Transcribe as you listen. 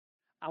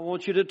I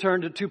want you to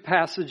turn to two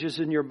passages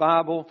in your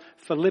Bible,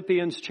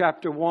 Philippians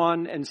chapter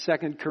 1 and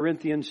 2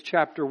 Corinthians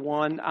chapter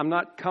 1. I'm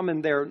not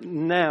coming there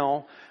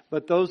now,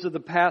 but those are the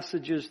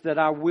passages that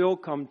I will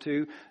come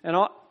to. And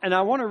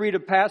I want to read a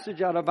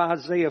passage out of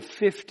Isaiah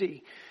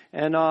 50.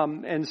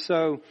 And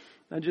so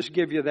I'll just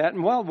give you that.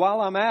 And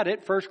while I'm at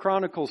it, 1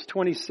 Chronicles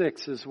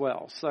 26 as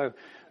well. So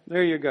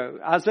there you go.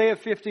 Isaiah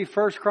 50,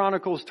 1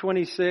 Chronicles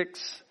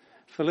 26,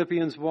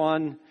 Philippians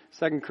 1,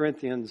 2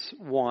 Corinthians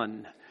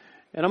 1.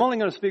 And I'm only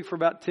going to speak for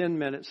about 10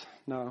 minutes.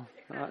 No,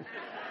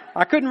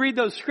 I couldn't read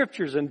those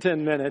scriptures in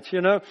 10 minutes,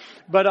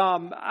 But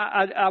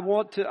I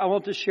want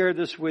to share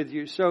this with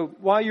you. So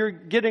while you're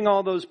getting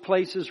all those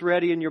places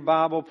ready in your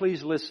Bible,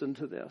 please listen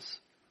to this.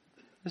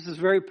 This is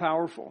very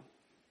powerful.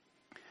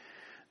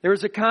 There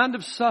is a kind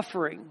of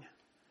suffering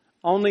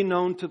only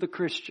known to the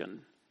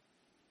Christian.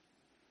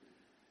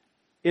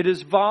 It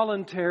is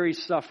voluntary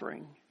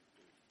suffering,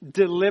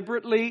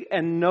 deliberately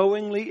and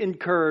knowingly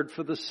incurred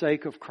for the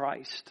sake of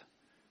Christ.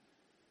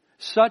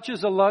 Such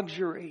is a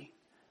luxury,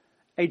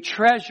 a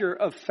treasure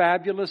of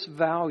fabulous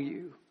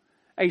value,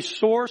 a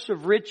source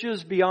of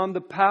riches beyond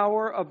the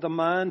power of the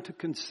mind to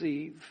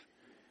conceive.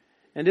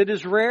 And it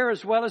is rare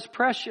as well as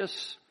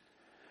precious,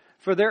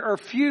 for there are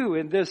few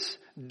in this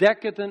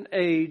decadent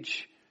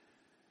age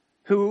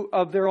who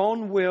of their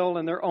own will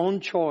and their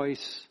own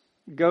choice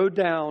go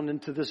down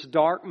into this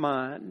dark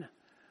mine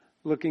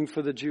looking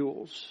for the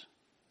jewels.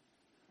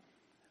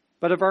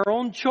 But of our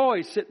own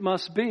choice it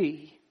must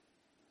be.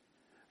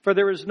 For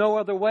there is no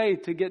other way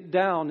to get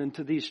down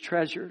into these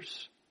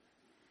treasures.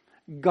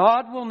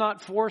 God will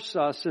not force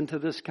us into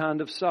this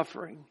kind of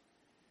suffering.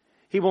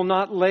 He will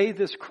not lay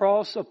this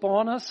cross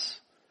upon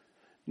us,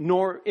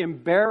 nor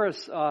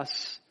embarrass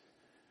us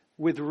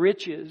with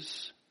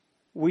riches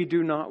we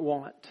do not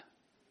want.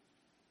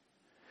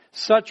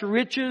 Such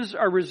riches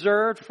are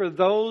reserved for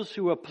those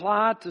who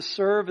apply to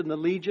serve in the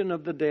legion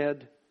of the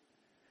dead,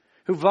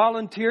 who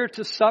volunteer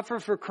to suffer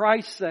for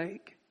Christ's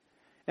sake,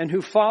 and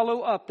who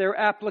follow up their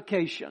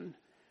application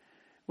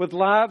with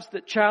lives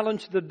that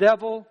challenge the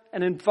devil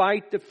and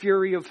invite the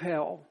fury of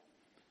hell.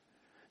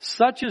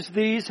 Such as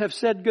these have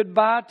said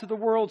goodbye to the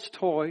world's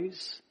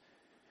toys.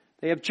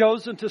 They have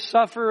chosen to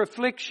suffer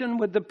affliction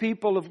with the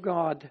people of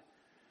God.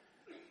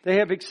 They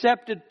have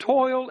accepted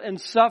toil and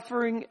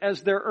suffering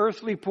as their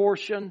earthly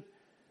portion.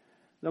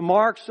 The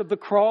marks of the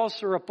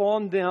cross are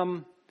upon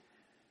them.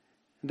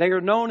 They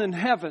are known in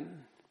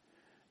heaven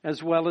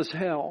as well as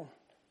hell.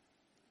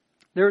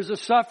 There is a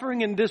suffering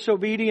in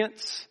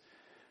disobedience,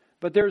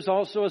 but there's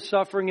also a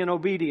suffering in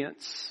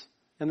obedience,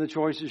 and the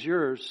choice is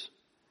yours.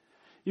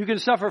 You can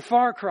suffer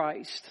for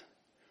Christ,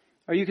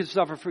 or you can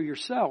suffer for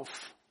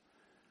yourself.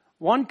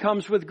 One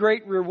comes with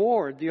great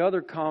reward. The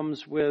other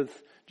comes with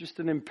just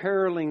an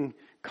imperiling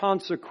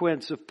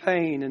consequence of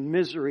pain and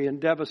misery and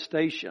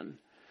devastation.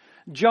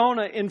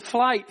 Jonah, in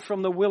flight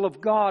from the will of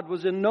God,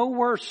 was in no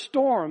worse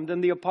storm than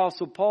the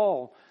Apostle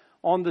Paul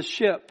on the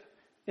ship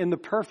in the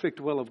perfect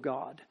will of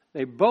God.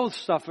 They both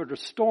suffered a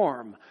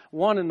storm,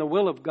 one in the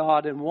will of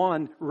God and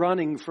one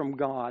running from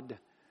God.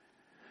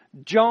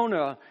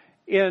 Jonah,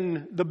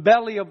 in the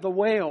belly of the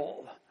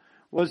whale,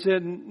 was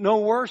in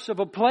no worse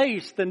of a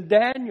place than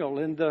Daniel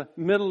in the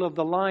middle of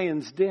the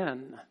lion's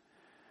den.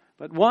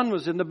 But one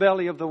was in the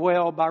belly of the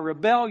whale by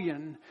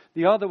rebellion.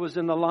 The other was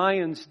in the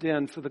lion's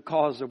den for the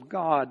cause of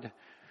God.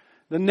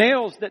 The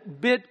nails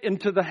that bit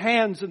into the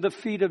hands and the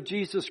feet of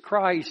Jesus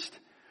Christ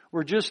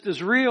were just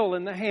as real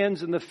in the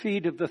hands and the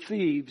feet of the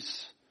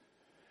thieves.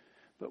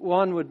 But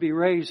one would be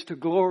raised to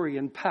glory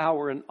and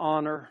power and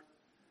honor,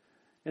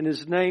 and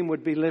his name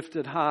would be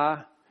lifted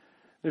high.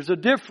 There's a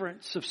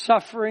difference of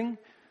suffering,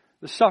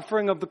 the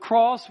suffering of the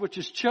cross, which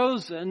is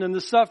chosen, and the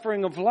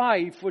suffering of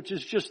life, which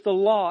is just the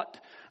lot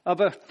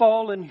of a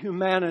fallen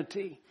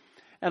humanity.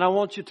 And I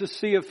want you to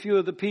see a few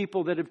of the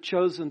people that have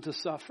chosen to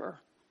suffer.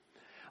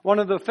 One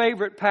of the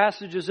favorite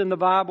passages in the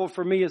Bible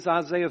for me is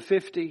Isaiah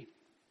 50.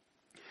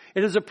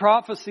 It is a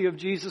prophecy of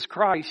Jesus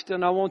Christ,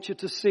 and I want you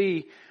to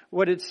see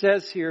what it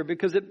says here,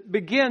 because it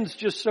begins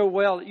just so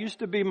well. It used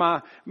to be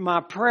my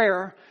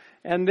prayer,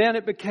 and then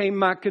it became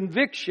my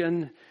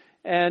conviction,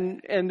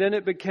 and then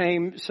it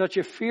became such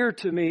a fear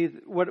to me.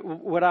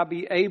 Would I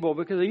be able?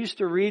 Because I used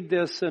to read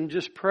this and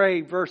just pray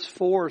verse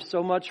 4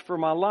 so much for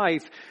my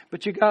life,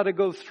 but you got to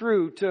go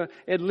through to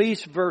at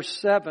least verse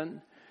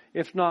 7,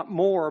 if not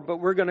more.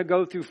 But we're going to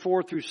go through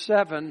 4 through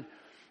 7.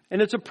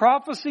 And it's a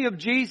prophecy of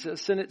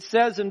Jesus, and it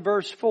says in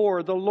verse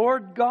 4, "The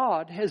Lord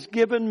God has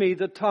given me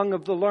the tongue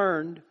of the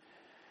learned,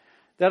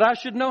 that I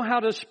should know how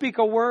to speak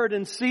a word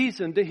in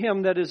season to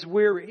him that is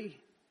weary.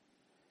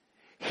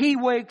 He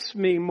wakes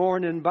me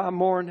morning by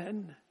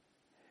morning.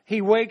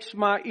 He wakes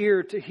my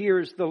ear to hear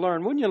as the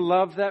learned." Wouldn't you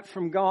love that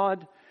from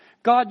God?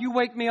 God, you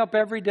wake me up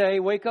every day.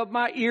 Wake up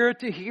my ear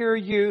to hear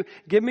you.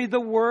 Give me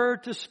the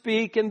word to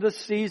speak in the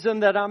season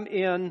that I'm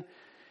in.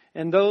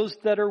 And those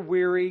that are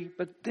weary.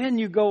 But then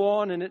you go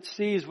on and it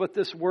sees what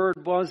this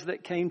word was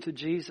that came to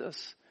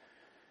Jesus.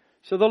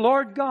 So the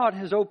Lord God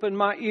has opened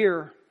my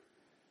ear.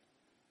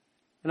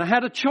 And I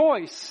had a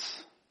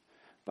choice,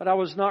 but I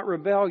was not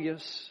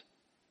rebellious.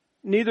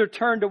 neither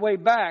turned away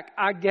back.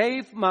 I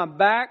gave my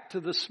back to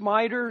the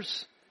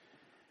smiters,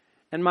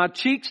 and my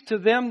cheeks to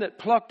them that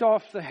plucked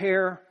off the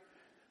hair.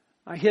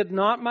 I hid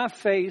not my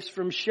face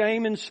from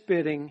shame and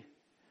spitting,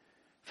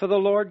 for the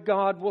Lord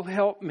God will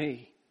help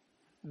me.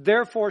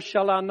 Therefore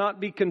shall I not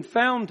be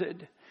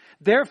confounded.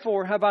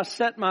 Therefore have I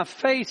set my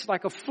face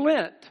like a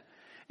flint,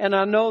 and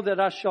I know that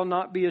I shall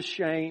not be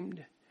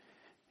ashamed.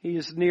 He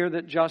is near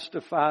that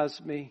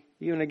justifies me,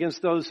 even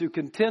against those who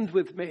contend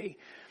with me.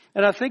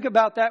 And I think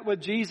about that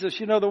with Jesus.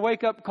 You know, the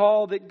wake-up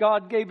call that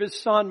God gave His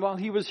Son while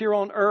He was here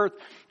on earth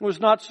was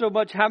not so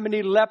much how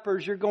many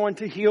lepers you're going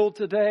to heal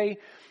today,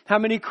 how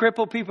many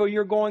crippled people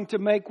you're going to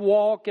make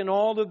walk, and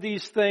all of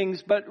these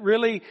things. But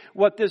really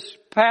what this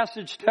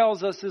passage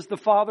tells us is the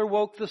Father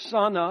woke the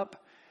Son up,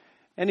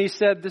 and He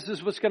said, this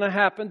is what's going to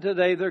happen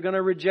today. They're going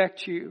to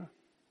reject you.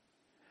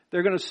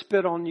 They're going to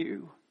spit on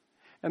you,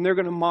 and they're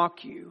going to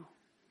mock you.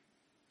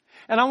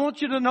 And I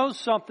want you to know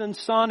something,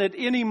 son. At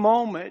any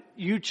moment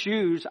you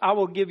choose, I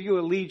will give you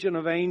a legion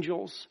of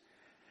angels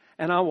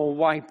and I will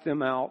wipe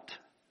them out.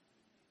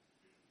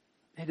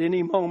 At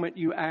any moment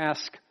you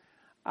ask,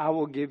 I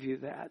will give you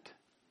that.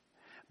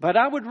 But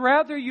I would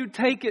rather you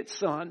take it,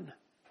 son.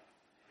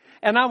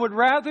 And I would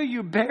rather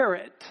you bear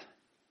it.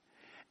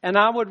 And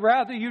I would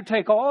rather you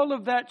take all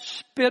of that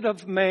spit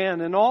of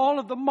man and all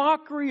of the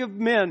mockery of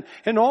men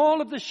and all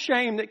of the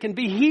shame that can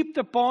be heaped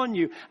upon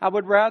you. I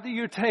would rather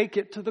you take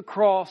it to the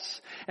cross,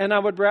 and I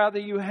would rather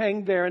you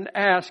hang there and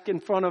ask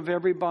in front of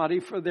everybody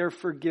for their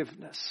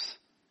forgiveness.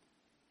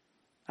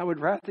 I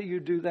would rather you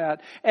do that.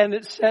 And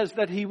it says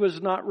that He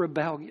was not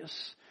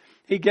rebellious.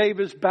 He gave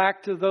His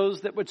back to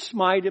those that would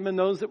smite Him and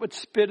those that would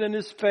spit in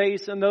His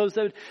face and those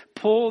that would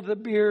pull the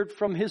beard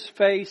from His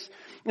face.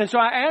 And so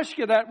I ask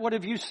you that, what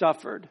have you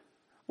suffered?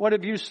 What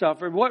have you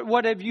suffered?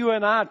 What have you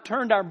and I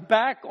turned our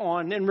back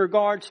on in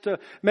regards to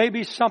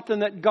maybe something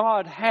that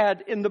God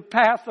had in the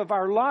path of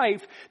our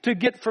life to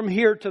get from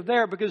here to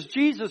there? Because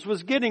Jesus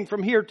was getting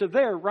from here to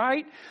there,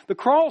 right? The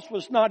cross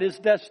was not His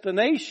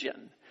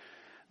destination.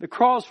 The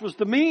cross was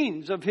the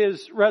means of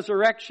His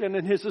resurrection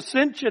and His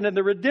ascension and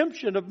the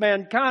redemption of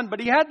mankind. But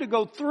He had to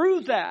go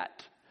through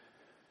that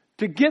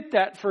to get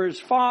that for His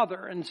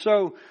Father. And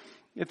so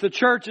if the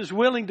church is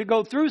willing to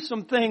go through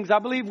some things, I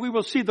believe we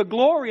will see the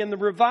glory and the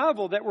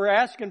revival that we're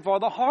asking for,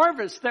 the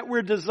harvest that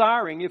we're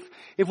desiring.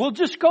 If we'll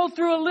just go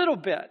through a little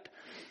bit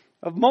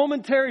of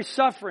momentary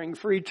suffering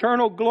for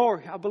eternal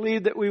glory, I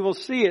believe that we will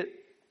see it.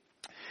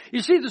 You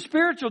see, the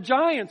spiritual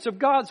giants of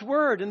God's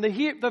Word and the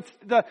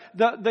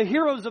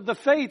heroes of the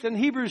faith in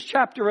Hebrews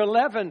chapter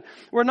 11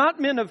 were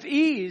not men of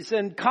ease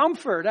and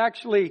comfort.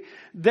 Actually,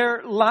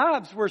 their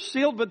lives were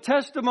sealed with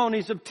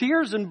testimonies of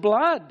tears and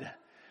blood.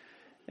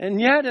 And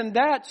yet in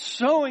that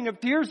sowing of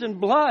tears and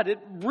blood, it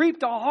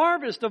reaped a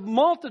harvest of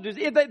multitudes.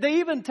 They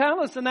even tell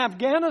us in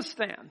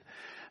Afghanistan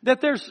that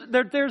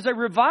there's a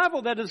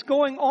revival that is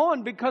going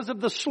on because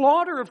of the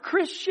slaughter of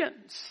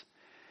Christians.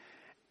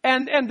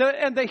 And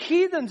the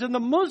heathens and the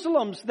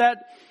Muslims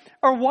that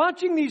are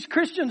watching these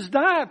Christians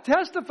die have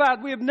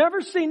testified, we have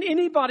never seen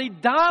anybody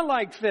die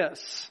like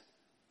this.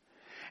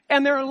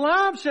 And their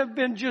lives have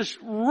been just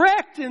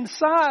wrecked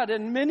inside,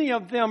 and many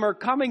of them are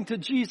coming to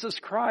Jesus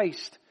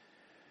Christ.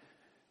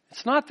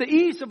 It's not the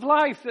ease of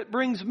life that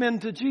brings men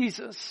to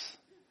Jesus.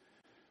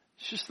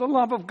 It's just the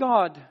love of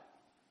God.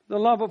 The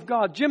love of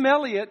God. Jim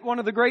Elliot, one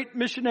of the great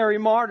missionary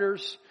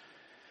martyrs,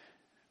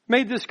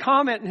 made this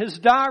comment in his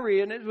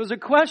diary, and it was a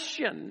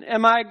question: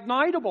 am I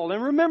ignitable?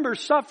 And remember,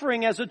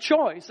 suffering as a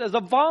choice, as a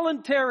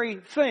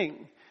voluntary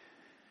thing.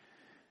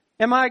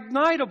 Am I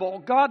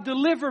ignitable? God,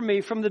 deliver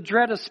me from the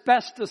dread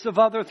asbestos of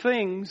other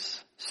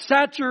things.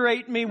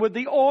 Saturate me with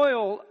the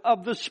oil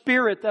of the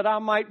Spirit that I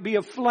might be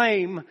a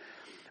flame.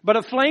 But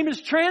a flame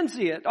is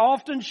transient,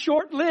 often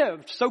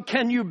short-lived. So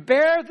can you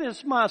bear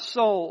this, my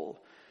soul,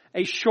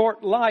 a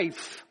short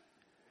life?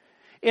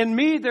 In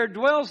me there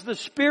dwells the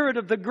spirit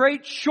of the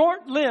great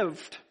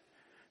short-lived,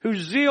 whose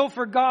zeal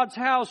for God's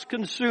house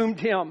consumed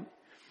him.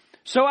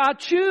 So I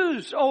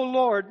choose, O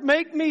Lord,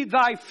 make me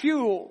thy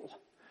fuel,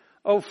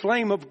 O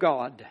flame of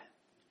God.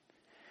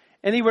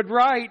 And he would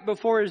write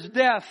before his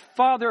death,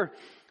 Father,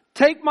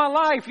 take my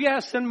life,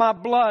 yes, and my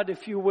blood,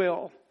 if you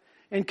will,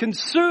 and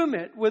consume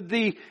it with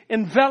the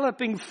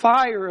enveloping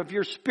fire of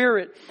your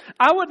Spirit.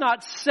 I would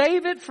not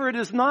save it, for it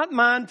is not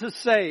mine to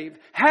save.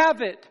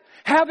 Have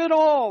it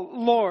all,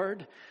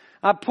 Lord.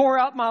 I pour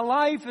out my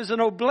life as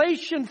an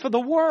oblation for the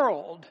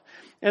world,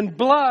 and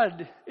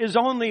blood is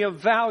only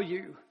of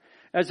value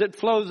as it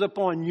flows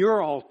upon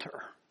your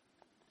altar.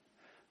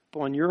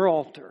 Upon your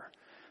altar.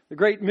 The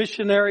great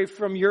missionary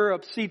from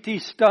Europe, C.T.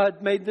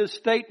 Studd, made this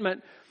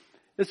statement.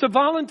 It's a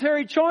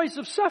voluntary choice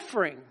of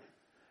suffering.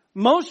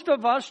 Most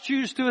of us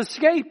choose to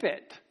escape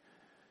it.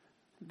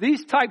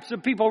 These types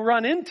of people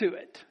run into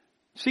it.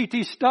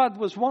 C.T. Studd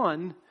was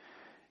one.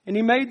 And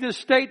he made this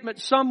statement: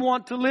 some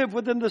want to live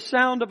within the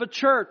sound of a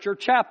church or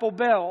chapel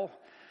bell.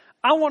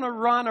 I want to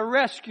run a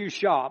rescue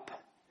shop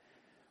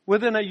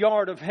within a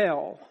yard of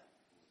hell.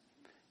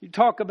 You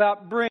talk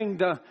about bring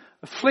the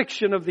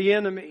affliction of the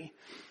enemy.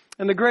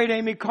 And the great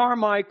Amy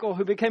Carmichael,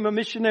 who became a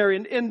missionary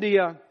in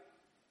India,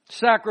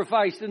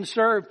 sacrificed and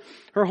served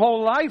her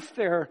whole life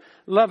there,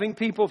 loving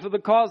people for the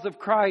cause of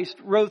Christ,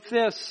 wrote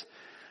this: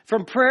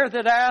 "From prayer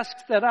that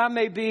asks that I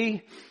may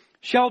be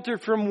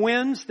sheltered from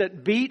winds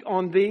that beat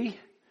on thee,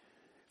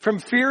 from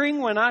fearing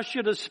when I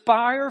should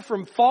aspire,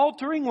 from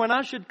faltering when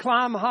I should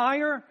climb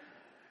higher,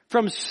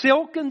 from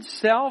silken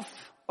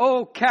self,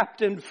 O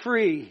captain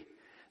free,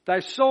 thy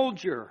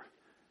soldier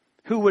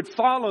who would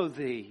follow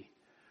thee,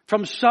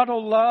 from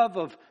subtle love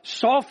of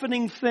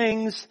softening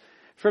things,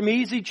 from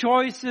easy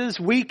choices,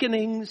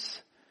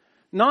 weakenings.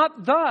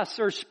 Not thus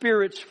are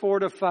spirits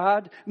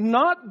fortified,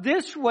 not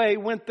this way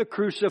went the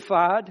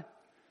crucified.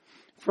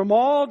 From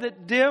all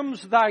that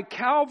dims thy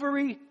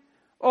Calvary,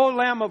 O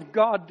Lamb of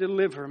God,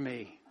 deliver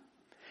me.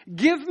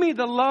 Give me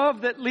the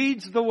love that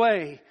leads the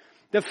way,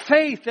 the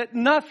faith that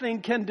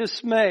nothing can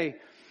dismay,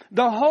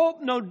 the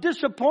hope no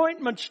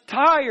disappointments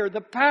tire, the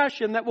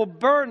passion that will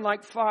burn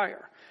like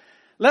fire.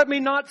 Let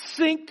me not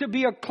sink to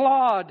be a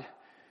clod.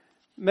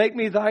 Make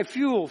me thy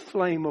fuel,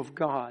 flame of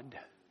God."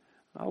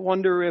 I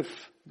wonder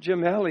if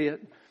Jim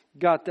Elliot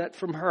got that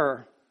from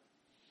her.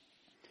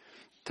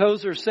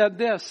 Tozer said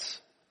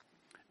this: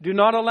 "Do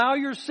not allow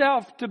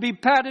yourself to be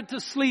patted to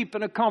sleep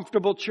in a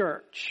comfortable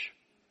church."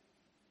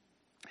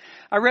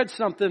 I read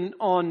something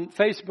on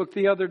Facebook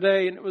the other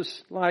day, and it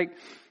was like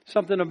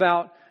something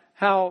about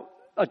how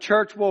a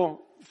church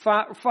will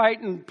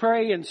fight and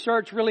pray and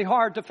search really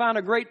hard to find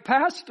a great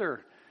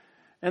pastor.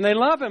 And they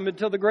love him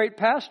until the great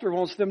pastor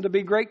wants them to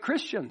be great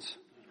Christians.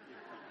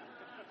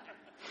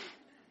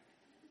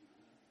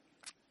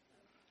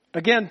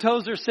 Again,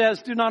 Tozer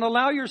says, "Do not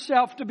allow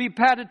yourself to be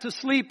patted to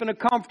sleep in a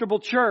comfortable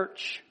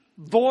church,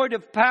 void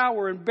of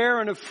power and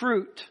barren of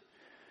fruit.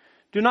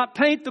 Do not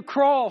paint the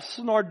cross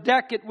nor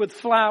deck it with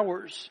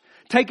flowers.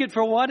 Take it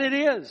for what it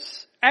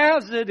is,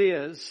 as it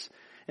is,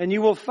 and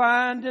you will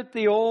find it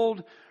the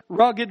old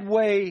rugged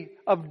way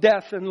of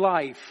death and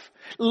life.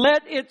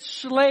 Let it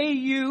slay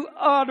you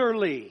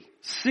utterly.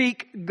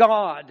 Seek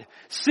God.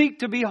 Seek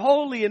to be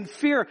holy and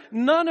fear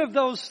none of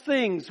those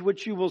things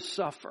which you will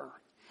suffer."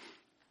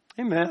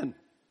 Amen.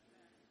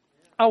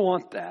 I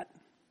want that.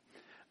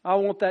 I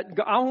want that.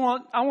 I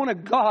want a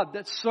God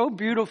that's so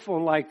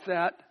beautiful like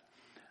that.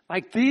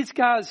 Like these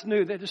guys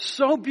knew, that is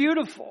so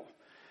beautiful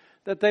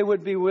that they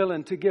would be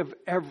willing to give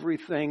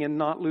everything and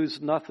not lose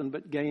nothing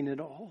but gain it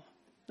all.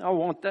 I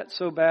want that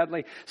so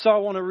badly. So I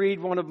want to read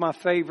one of my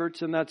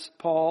favorites, and that's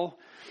Paul.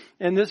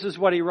 And this is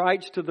what he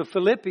writes to the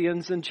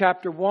Philippians in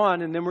chapter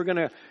 1. And then we're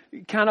going to,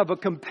 kind of a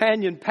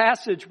companion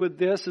passage with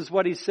this is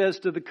what he says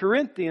to the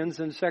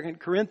Corinthians in 2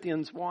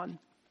 Corinthians 1.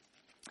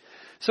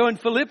 So in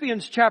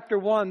Philippians chapter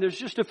 1, there's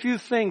just a few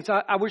things.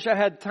 I wish I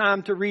had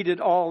time to read it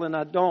all, and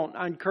I don't.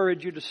 I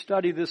encourage you to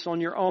study this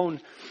on your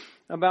own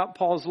about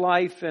Paul's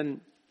life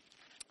and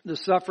the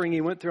suffering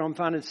he went through. I'm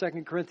finding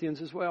 2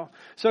 Corinthians as well.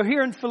 So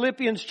here in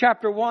Philippians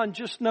chapter 1,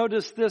 just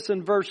notice this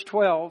in verse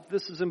 12.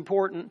 This is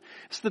important.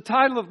 It's the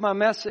title of my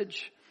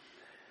message.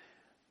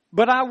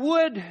 "But I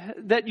would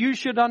that you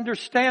should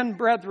understand,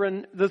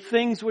 brethren, the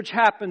things which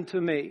happened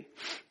to me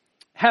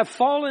have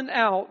fallen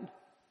out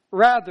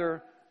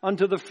rather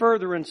unto the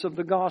furtherance of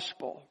the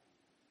gospel."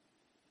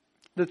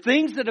 The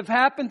things that have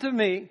happened to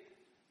me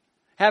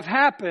have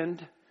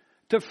happened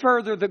to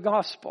further the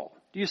gospel.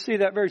 Do you see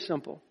that? Very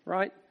simple,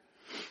 right?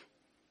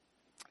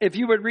 If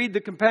you would read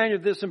the companion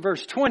of this in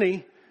verse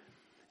 20,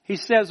 he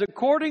says,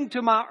 "According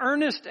to my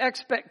earnest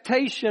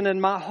expectation and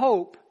my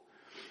hope,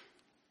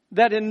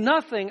 that in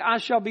nothing I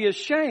shall be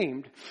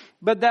ashamed,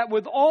 but that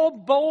with all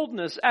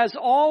boldness, as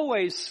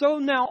always, so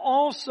now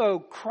also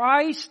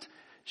Christ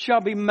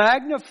shall be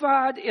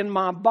magnified in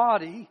my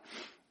body,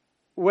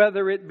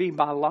 whether it be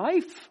by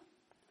life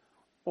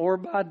or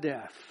by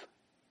death."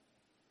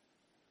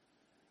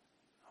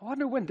 I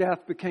wonder when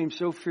death became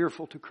so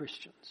fearful to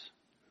Christians.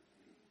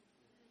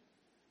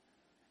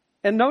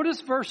 And notice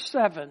verse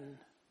 7,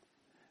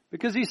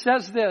 because he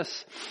says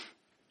this: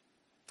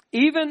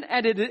 "Even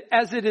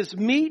as it is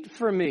meet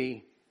for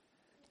me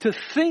to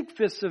think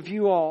this of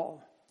you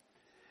all,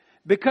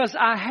 because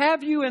I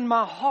have you in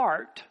my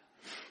heart,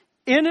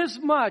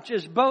 inasmuch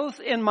as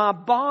both in my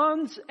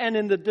bonds and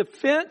in the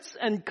defense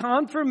and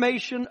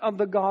confirmation of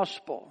the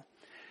gospel,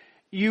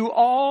 you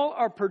all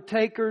are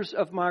partakers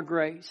of my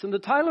grace." And the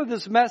title of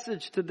this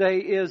message today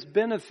is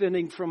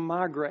 "Benefiting from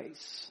My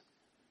Grace."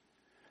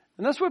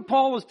 And that's what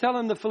Paul was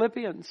telling the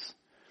Philippians.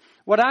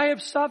 What I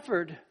have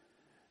suffered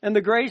and the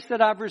grace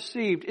that I've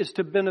received is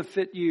to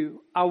benefit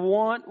you. I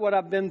want what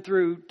I've been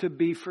through to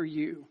be for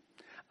you.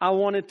 I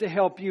want it to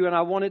help you, and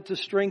I want it to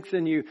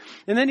strengthen you.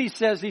 And then he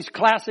says these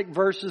classic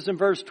verses in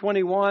verse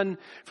 21,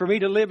 "For me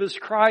to live is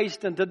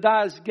Christ and to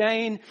die is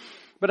gain."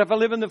 But if I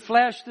live in the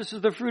flesh, this is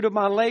the fruit of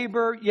my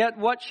labor. Yet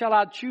what shall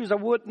I choose? I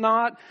would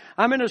not.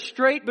 I'm in a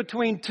strait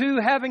between two,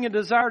 having a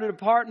desire to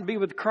depart and be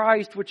with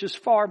Christ, which is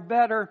far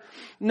better.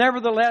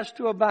 Nevertheless,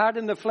 to abide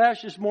in the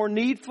flesh is more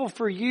needful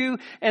for you.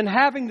 And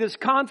having this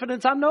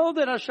confidence, I know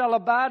that I shall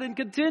abide and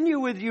continue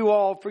with you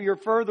all for your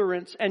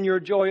furtherance and your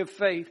joy of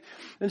faith.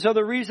 And so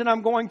the reason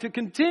I'm going to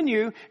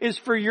continue is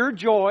for your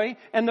joy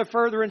and the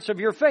furtherance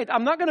of your faith.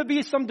 I'm not going to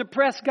be some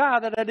depressed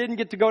guy that I didn't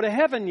get to go to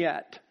heaven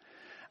yet.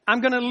 I'm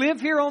going to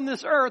live here on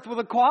this earth with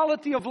a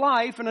quality of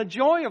life and a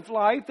joy of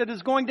life that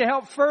is going to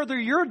help further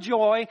your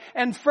joy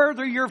and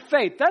further your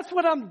faith. That's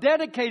what I'm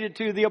dedicated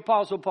to, the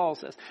Apostle Paul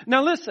says.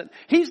 Now listen,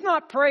 he's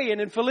not praying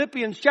in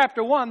Philippians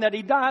chapter 1 that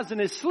he dies in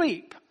his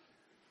sleep.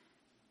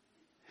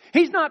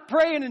 He's not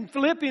praying in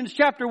Philippians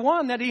chapter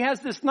 1 that he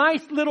has this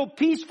nice little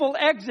peaceful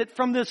exit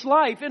from this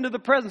life into the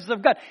presence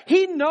of God.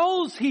 He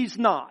knows he's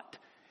not.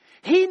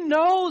 He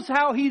knows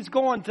how he's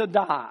going to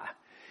die.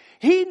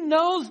 He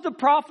knows the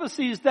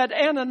prophecies that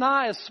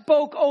Ananias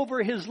spoke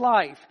over his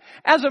life.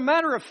 As a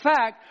matter of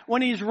fact,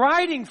 when he's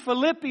writing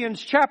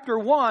Philippians chapter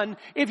 1,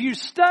 if you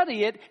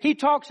study it, he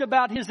talks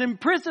about his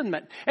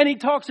imprisonment, and he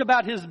talks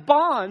about his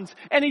bonds,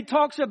 and he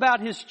talks about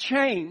his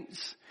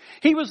chains.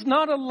 He was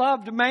not a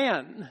loved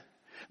man.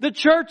 The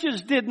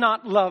churches did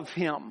not love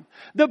him.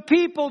 The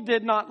people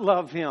did not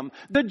love him.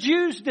 The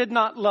Jews did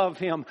not love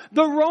him.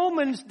 The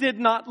Romans did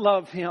not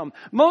love him.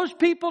 Most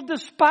people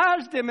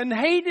despised him and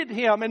hated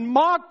him and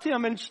mocked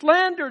him and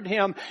slandered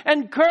him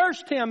and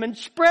cursed him and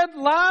spread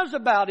lies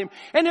about him.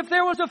 And if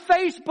there was a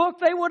Facebook,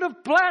 they would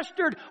have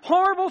plastered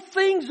horrible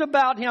things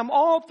about him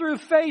all through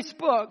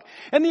Facebook.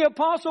 And the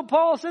Apostle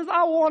Paul says,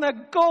 I want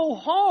to go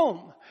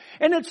home.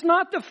 And it's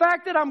not the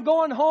fact that I'm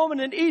going home in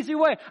an easy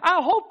way. I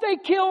hope they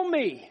kill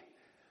me.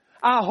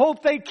 I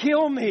hope they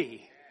kill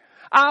me.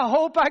 I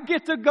hope I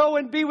get to go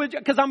and be with you,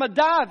 because I'm going to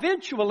die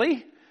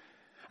eventually.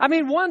 I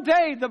mean, one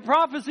day the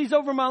prophecies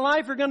over my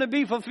life are going to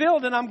be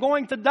fulfilled and I'm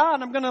going to die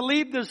and I'm going to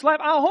leave this life.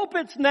 I hope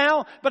it's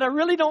now, but I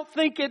really don't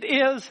think it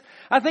is.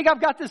 I think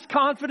I've got this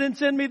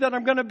confidence in me that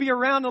I'm going to be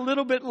around a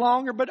little bit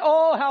longer, but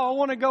oh, how I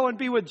want to go and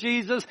be with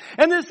Jesus.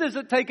 And this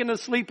isn't taking a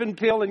sleeping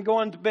pill and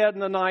going to bed in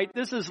the night.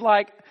 This is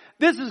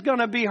going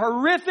to be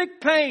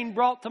horrific pain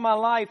brought to my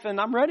life,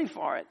 and I'm ready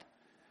for it.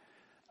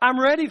 I'm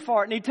ready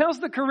for it. And he tells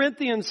the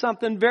Corinthians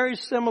something very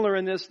similar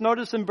in this.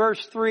 Notice in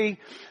verse 3,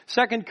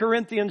 2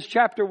 Corinthians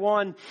chapter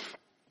 1.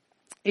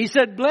 He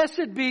said,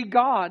 Blessed be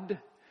God,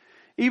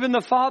 even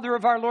the Father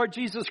of our Lord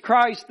Jesus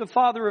Christ, the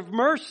Father of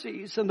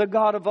mercies and the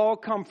God of all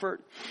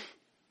comfort,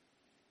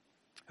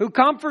 who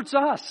comforts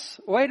us.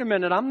 Wait a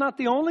minute, I'm not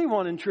the only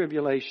one in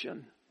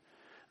tribulation.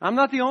 I'm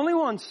not the only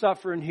one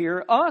suffering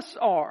here. Us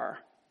are.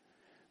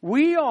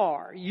 We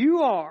are.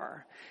 You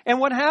are. And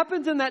what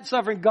happens in that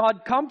suffering?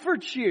 God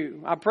comforts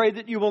you. I pray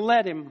that you will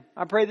let Him.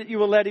 I pray that you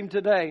will let Him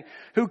today.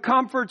 Who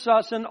comforts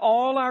us in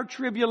all our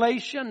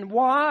tribulation.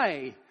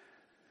 Why?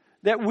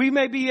 That we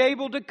may be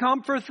able to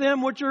comfort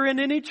them which are in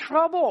any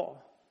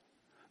trouble.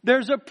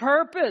 There's a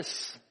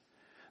purpose.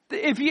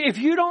 If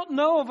you don't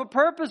know of a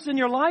purpose in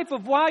your life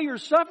of why you're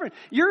suffering,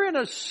 you're in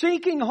a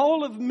sinking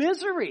hole of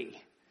misery.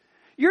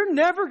 You're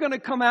never going to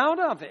come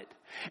out of it.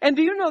 And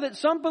do you know that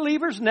some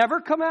believers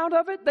never come out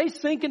of it? They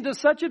sink into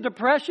such a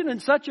depression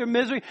and such a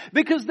misery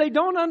because they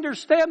don't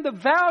understand the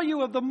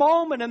value of the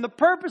moment and the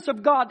purpose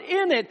of God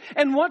in it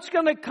and what's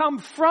going to come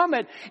from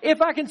it.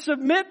 If I can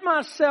submit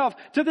myself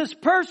to this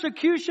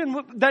persecution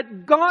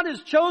that God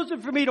has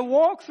chosen for me to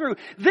walk through,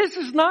 this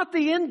is not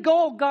the end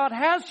goal God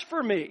has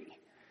for me.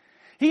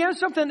 He has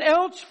something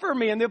else for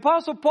me. And the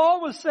Apostle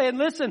Paul was saying,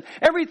 listen,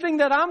 everything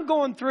that I'm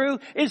going through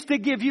is to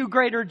give you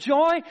greater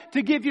joy,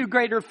 to give you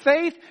greater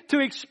faith,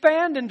 to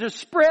expand and to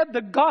spread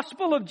the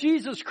gospel of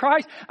Jesus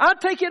Christ. I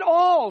take it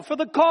all for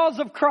the cause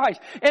of Christ.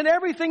 And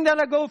everything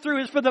that I go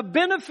through is for the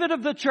benefit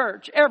of the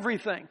church.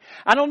 Everything.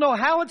 I don't know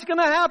how it's going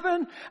to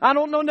happen. I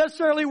don't know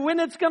necessarily when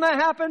it's going to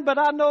happen, but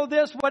I know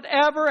this,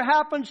 whatever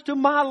happens to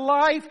my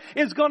life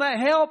is going to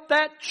help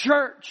that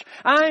church.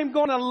 I am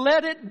going to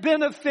let it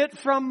benefit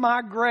from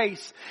my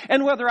grace.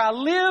 And whether I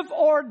live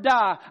or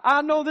die,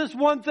 I know this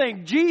one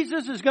thing.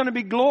 Jesus is going to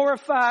be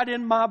glorified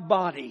in my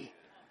body.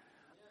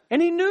 And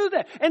he knew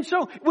that. And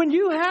so when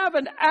you have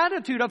an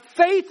attitude of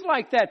faith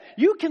like that,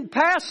 you can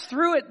pass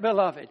through it,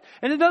 beloved.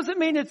 And it doesn't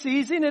mean it's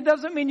easy, and it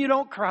doesn't mean you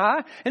don't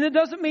cry, and it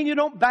doesn't mean you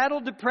don't battle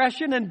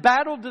depression and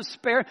battle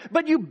despair,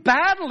 but you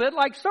battle it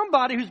like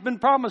somebody who's been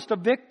promised a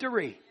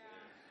victory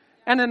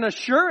and an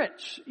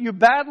assurance. You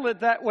battle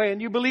it that way,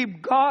 and you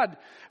believe God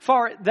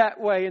for it that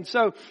way. And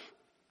so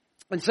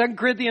in 2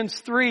 Corinthians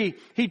 3,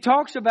 he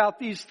talks about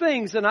these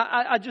things, and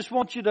I just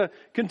want you to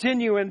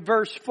continue in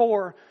verse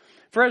 4.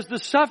 For as the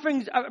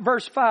sufferings,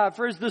 verse 5,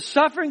 for as the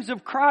sufferings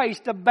of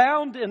Christ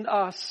abound in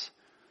us,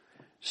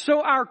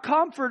 so our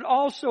comfort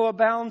also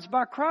abounds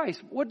by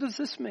Christ. What does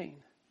this mean?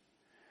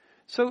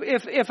 So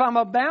if I'm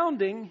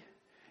abounding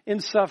in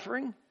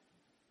suffering,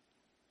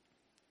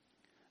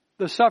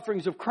 the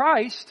sufferings of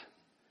Christ,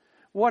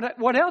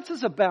 what else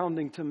is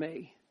abounding to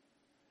me?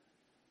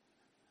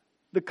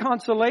 The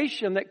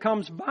consolation that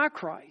comes by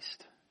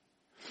Christ.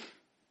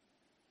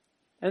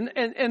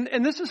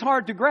 And this is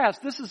hard to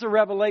grasp. This is a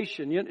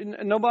revelation.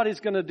 Nobody's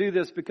going to do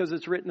this because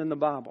it's written in the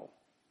Bible.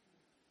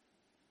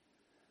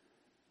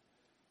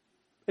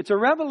 It's a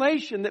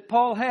revelation that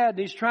Paul had, and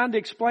he's trying to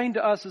explain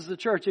to us as the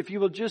church. If you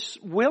will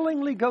just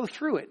willingly go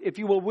through it, if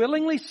you will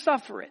willingly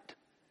suffer it,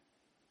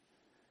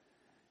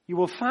 you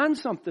will find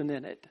something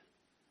in it.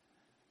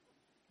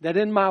 That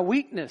in my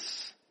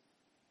weakness,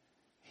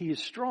 He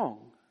is strong.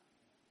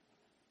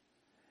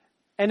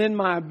 And in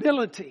my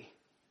ability,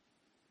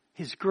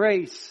 His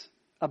grace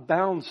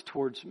abounds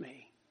towards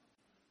me.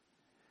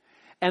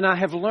 And I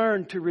have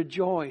learned to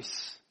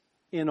rejoice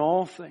in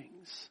all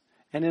things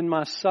and in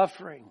my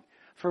suffering.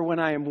 For when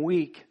I am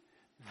weak,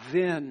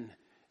 then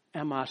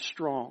am I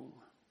strong.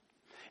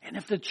 And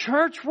if the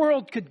church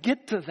world could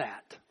get to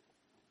that,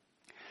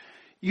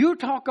 you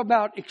talk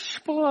about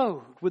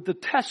explode with the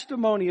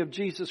testimony of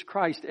Jesus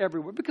Christ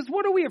everywhere. Because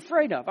what are we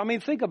afraid of? I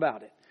mean, think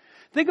about it.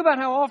 Think about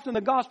how often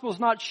the gospel is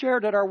not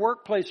shared at our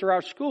workplace or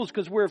our schools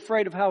because we're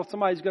afraid of how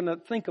somebody's going to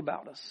think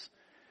about us.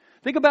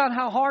 Think about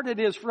how hard it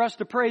is for us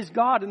to praise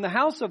God in the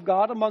house of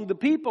God among the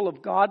people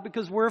of God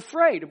because we're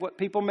afraid of what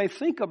people may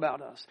think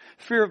about us.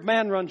 Fear of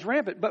man runs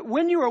rampant. But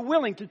when you are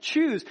willing to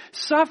choose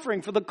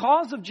suffering for the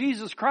cause of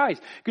Jesus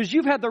Christ, because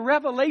you've had the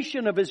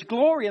revelation of His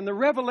glory and the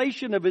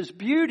revelation of His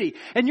beauty,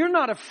 and you're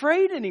not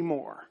afraid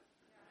anymore.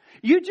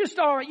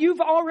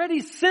 You've already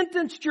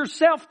sentenced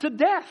yourself to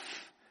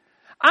death.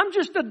 I'm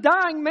just a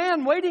dying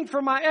man waiting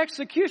for my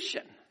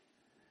execution.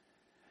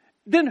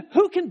 Then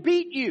who can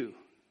beat you?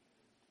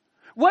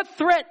 What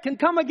threat can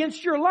come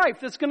against your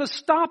life that's going to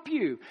stop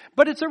you?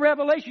 But it's a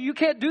revelation. You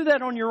can't do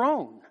that on your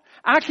own.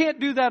 I can't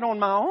do that on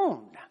my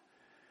own.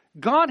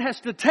 God has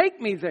to take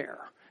me there.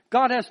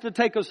 God has to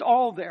take us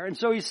all there. And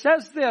so He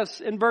says this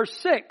in verse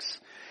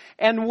 6.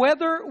 And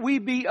whether we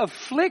be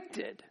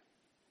afflicted,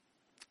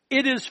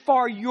 it is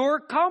for your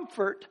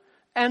comfort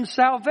and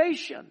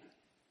salvation.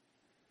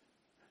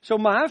 So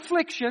my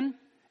affliction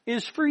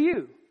is for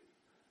you.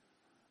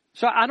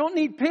 So I don't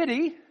need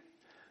pity.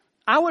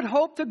 I would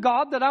hope to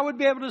God that I would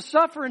be able to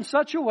suffer in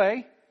such a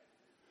way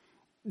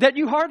that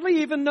you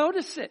hardly even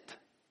notice it.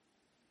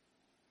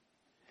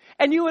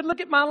 And you would look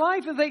at my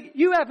life and think,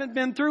 you haven't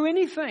been through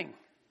anything.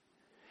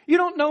 You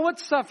don't know what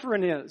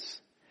suffering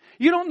is.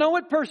 You don't know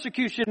what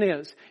persecution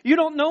is. You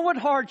don't know what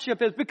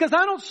hardship is because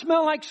I don't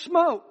smell like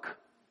smoke.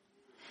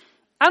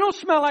 I don't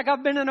smell like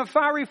I've been in a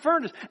fiery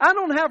furnace. I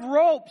don't have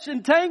ropes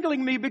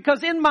entangling me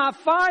because in my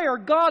fire,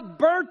 God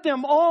burnt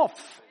them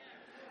off.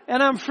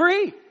 And I'm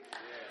free.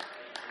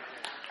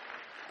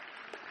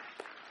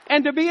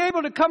 And to be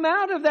able to come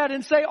out of that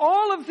and say,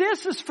 all of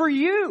this is for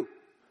you.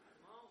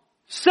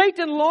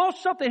 Satan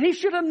lost something. He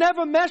should have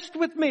never messed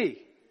with me.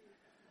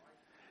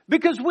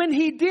 Because when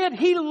he did,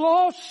 he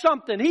lost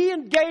something. He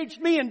engaged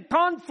me in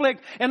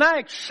conflict and I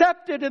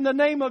accepted in the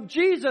name of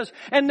Jesus.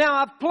 And now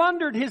I've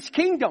plundered His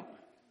kingdom.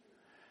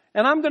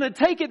 And I'm going to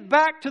take it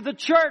back to the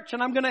church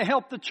and I'm going to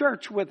help the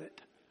church with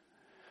it.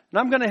 And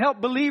I'm going to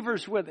help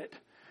believers with it.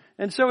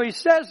 And so he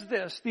says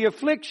this, the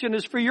affliction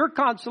is for your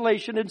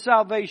consolation and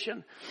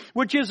salvation,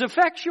 which is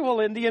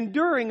effectual in the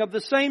enduring of the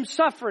same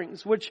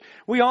sufferings, which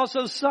we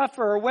also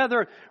suffer, or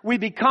whether we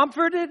be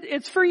comforted,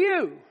 it's for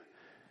you.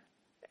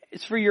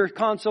 It's for your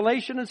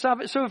consolation and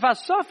salvation. So if I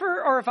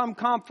suffer or if I'm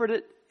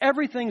comforted,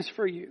 everything's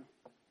for you.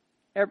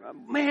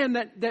 Man,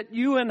 that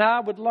you and I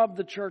would love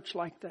the church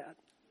like that.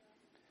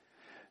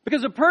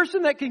 Because a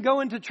person that can go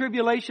into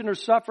tribulation or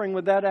suffering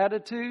with that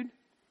attitude,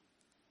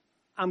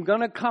 I'm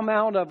going to come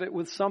out of it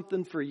with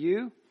something for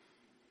you.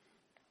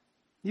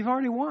 You've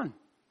already won.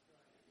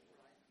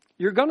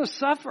 You're going to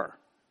suffer.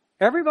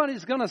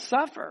 Everybody's going to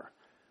suffer.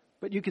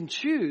 But you can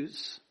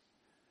choose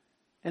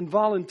and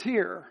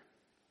volunteer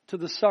to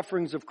the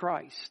sufferings of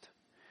Christ.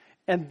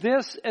 And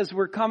this, as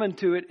we're coming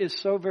to it, is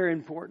so very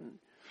important.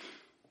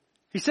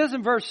 He says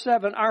in verse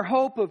 7, our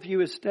hope of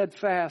you is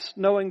steadfast,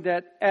 knowing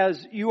that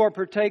as you are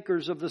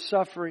partakers of the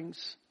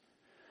sufferings,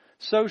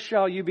 so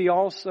shall you be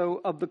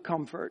also of the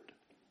comfort.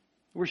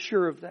 We're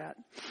sure of that.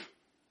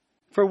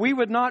 For we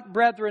would not,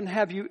 brethren,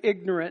 have you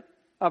ignorant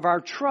of our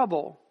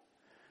trouble,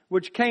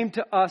 which came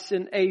to us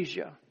in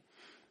Asia.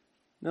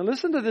 Now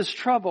listen to this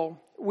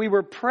trouble. We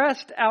were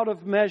pressed out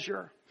of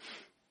measure,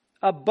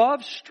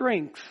 above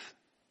strength,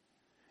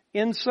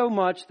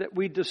 insomuch that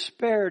we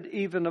despaired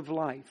even of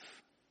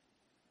life.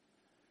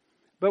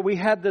 But we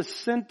had the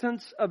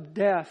sentence of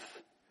death.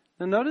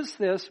 Now notice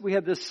this. We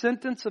had the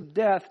sentence of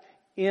death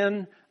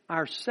in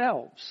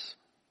ourselves.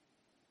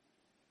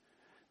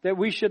 That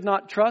we should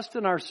not trust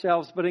in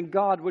ourselves, but in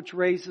God which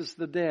raises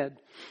the dead.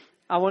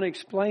 I want to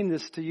explain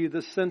this to you,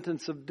 the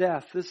sentence of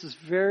death. This is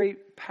very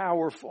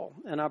powerful.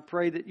 And I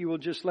pray that you will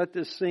just let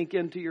this sink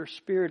into your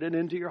spirit and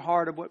into your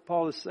heart of what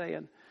Paul is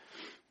saying.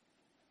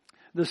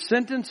 The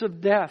sentence of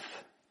death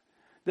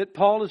that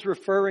Paul is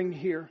referring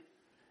here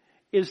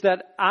is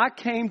that I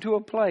came to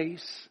a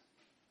place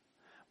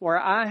where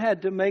I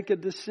had to make a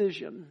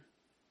decision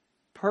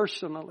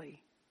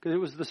personally, because it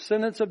was the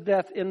sentence of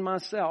death in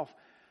myself.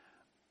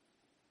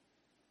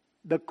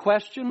 The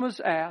question was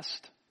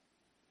asked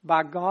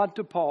by God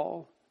to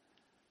Paul,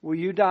 will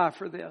you die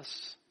for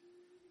this?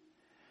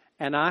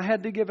 And I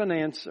had to give an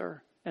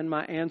answer, and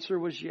my answer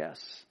was yes.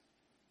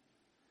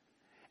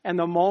 And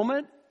the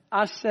moment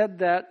I said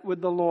that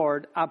with the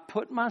Lord, I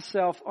put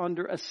myself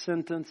under a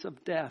sentence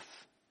of death.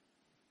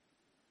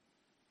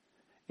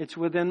 It's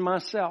within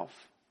myself.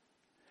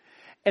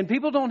 And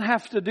people don't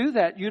have to do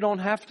that. You don't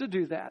have to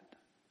do that.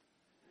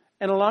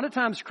 And a lot of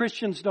times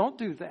Christians don't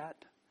do that.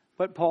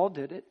 But Paul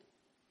did it.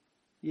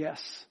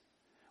 Yes.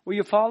 Will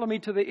you follow me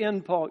to the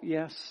end, Paul?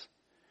 Yes.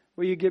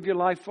 Will you give your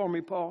life for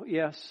me, Paul?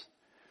 Yes.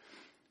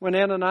 When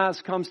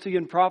Ananias comes to you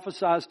and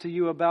prophesies to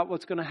you about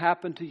what's going to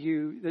happen to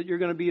you, that you're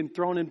going to be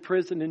thrown in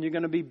prison and you're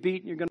going to be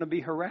beaten, you're going to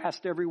be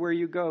harassed everywhere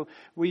you go,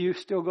 will you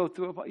still go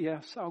through it?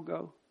 Yes, I'll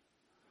go.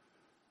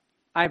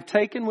 I have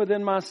taken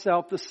within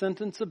myself the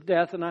sentence of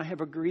death, and I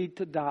have agreed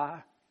to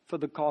die for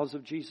the cause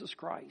of Jesus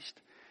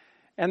Christ.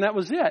 And that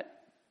was it.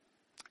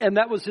 And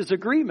that was his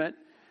agreement.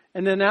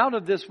 And then out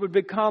of this would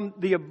become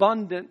the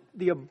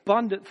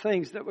abundant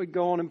things that would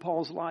go on in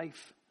Paul's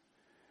life.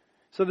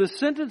 So the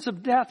sentence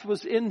of death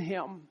was in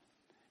him.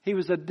 He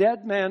was a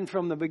dead man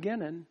from the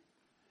beginning.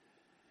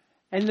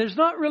 And there's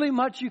not really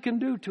much you can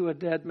do to a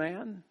dead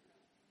man.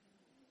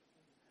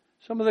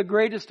 Some of the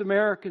greatest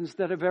Americans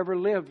that have ever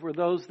lived were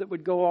those that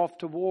would go off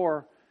to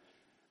war,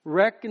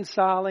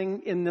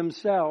 reconciling in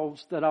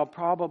themselves that I'll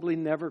probably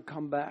never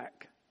come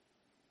back.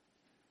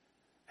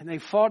 And they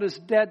fought as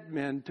dead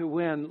men to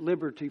win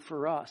liberty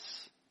for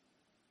us.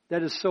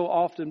 That is so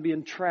often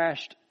being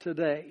trashed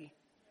today.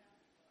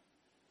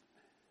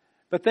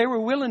 But they were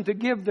willing to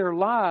give their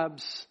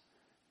lives,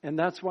 and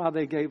that's why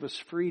they gave us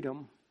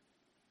freedom.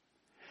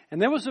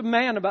 And there was a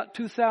man about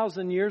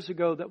 2,000 years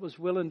ago that was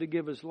willing to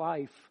give his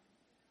life.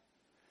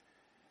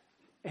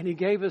 And he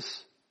gave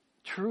us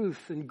truth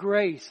and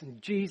grace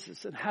and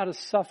Jesus and how to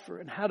suffer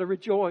and how to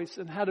rejoice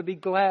and how to be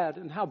glad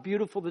and how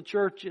beautiful the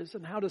church is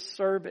and how to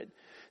serve it.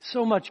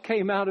 So much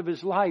came out of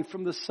his life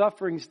from the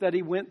sufferings that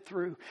he went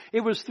through. It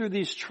was through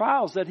these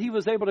trials that he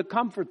was able to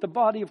comfort the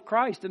body of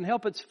Christ and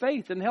help its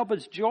faith and help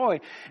its joy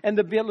and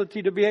the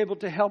ability to be able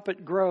to help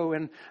it grow.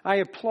 And I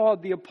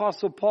applaud the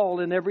Apostle Paul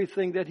in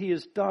everything that he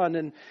has done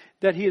and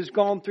that he has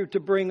gone through to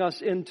bring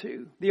us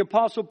into. The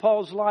Apostle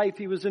Paul's life,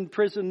 he was in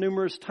prison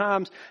numerous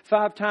times,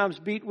 5 times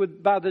beat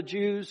by the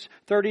Jews,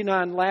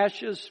 39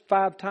 lashes,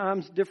 5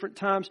 times, different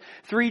times,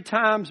 3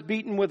 times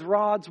beaten with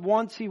rods,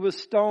 once he was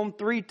stoned,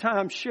 3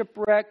 times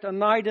shipwrecked, a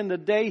night and a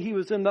day he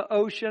was in the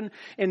ocean,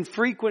 in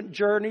frequent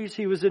journeys,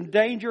 he was in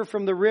danger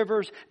from the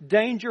rivers,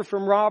 danger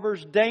from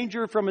robbers,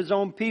 danger from his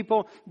own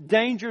people,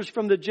 dangers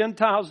from the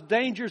Gentiles,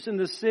 dangers in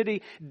the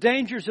city,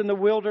 dangers in the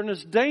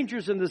wilderness,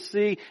 dangers in the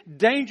sea,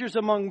 dangers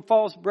among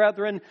false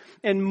brethren,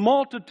 and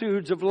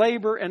multitudes of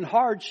labor and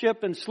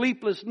hardship and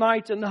sleepless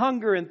nights and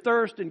hunger and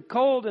thirst and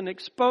cold and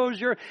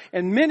exposure.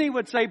 And many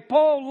would say,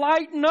 Paul,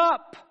 lighten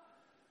up.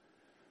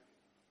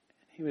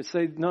 He would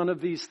say, none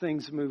of these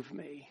things move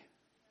me.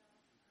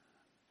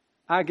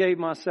 I gave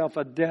myself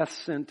a death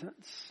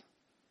sentence.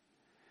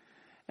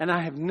 And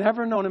I have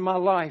never known in my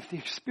life the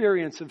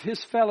experience of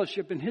His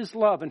fellowship and His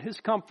love and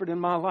His comfort in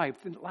my life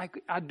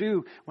like I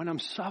do when I'm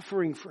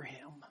suffering for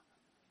Him.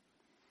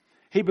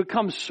 He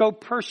becomes so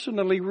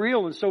personally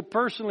real and so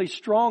personally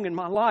strong in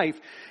my life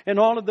and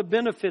all of the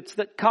benefits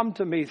that come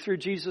to me through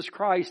Jesus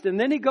Christ. And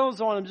then he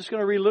goes on, I'm just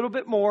going to read a little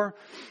bit more.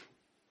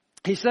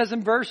 He says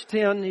in verse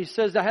 10, he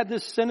says, I had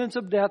this sentence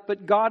of death,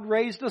 but God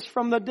raised us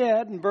from the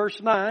dead. In verse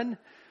 9,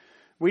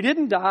 we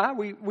didn't die.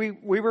 We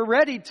were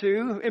ready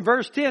to. In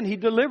verse 10, He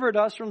delivered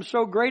us from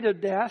so great a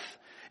death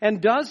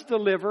and does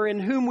deliver, in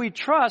whom we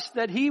trust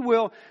that He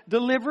will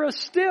deliver us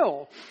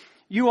still.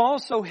 You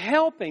also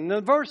helping.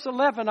 Now, verse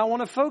 11, I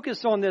want to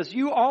focus on this.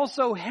 You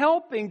also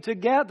helping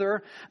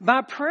together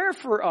by prayer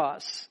for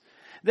us,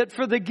 that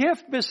for the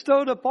gift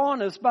bestowed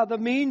upon us by the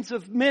means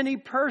of many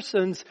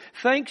persons,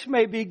 thanks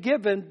may be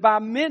given by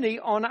many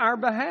on our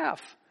behalf.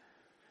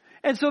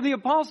 And so the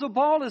Apostle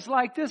Paul is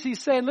like this.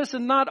 He's saying,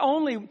 listen, not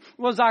only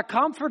was I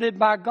comforted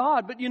by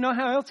God, but you know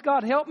how else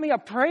God helped me? A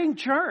praying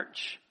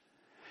church.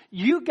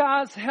 You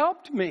guys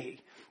helped me.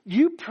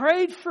 You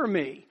prayed for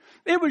me.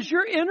 It was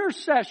your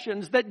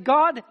intercessions that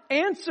God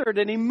answered,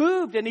 and He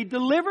moved and He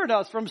delivered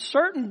us from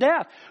certain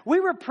death. We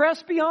were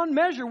pressed beyond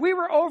measure. We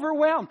were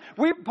overwhelmed.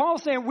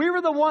 Paul's saying we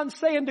were the ones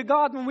saying to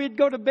God when we'd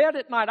go to bed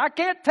at night, I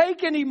can't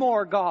take any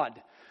more, God.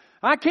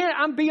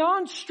 I'm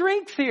beyond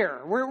strength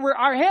here.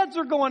 Our heads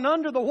are going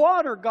under the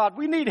water, God.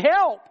 We need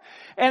help.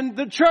 And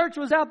the church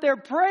was out there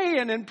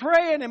praying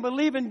and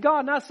believing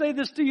God. And I say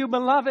this to you,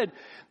 beloved,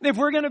 if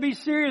we're going to be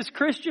serious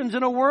Christians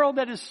in a world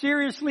that is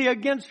seriously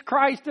against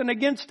Christ and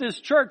against His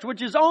church,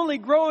 which is only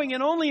growing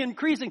and only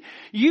increasing,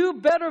 you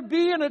better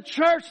be in a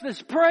church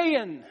that's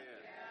praying.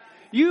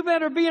 You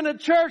better be in a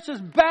church that's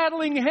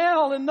battling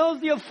hell and knows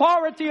the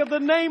authority of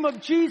the name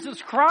of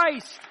Jesus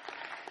Christ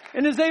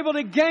and is able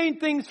to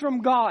gain things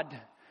from God.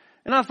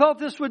 And I thought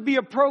this would be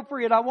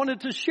appropriate. I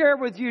wanted to share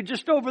with you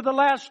just over the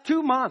last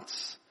 2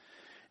 months.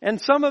 And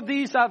some of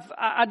these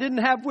I didn't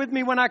have with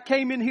me when I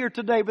came in here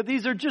today, but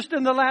these are just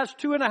in the last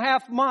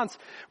 2.5 months.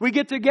 We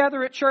get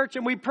together at church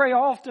and we pray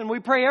often. We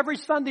pray every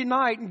Sunday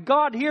night, and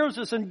God hears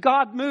us and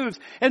God moves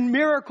and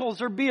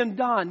miracles are being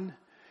done.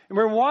 And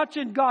we're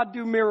watching God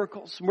do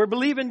miracles. And we're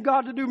believing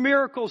God to do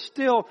miracles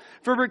still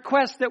for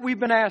requests that we've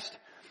been asked.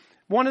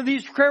 One of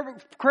these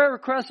prayer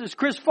requests is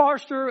Chris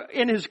Foster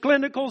in his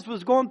clinicals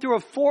was going through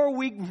a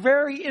 4-week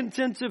very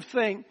intensive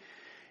thing.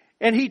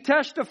 And he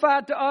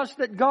testified to us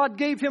that God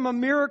gave him a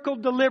miracle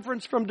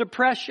deliverance from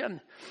depression.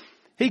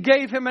 He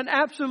gave him an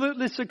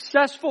absolutely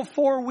successful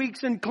 4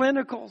 weeks in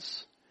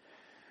clinicals.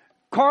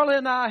 Carla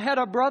and I had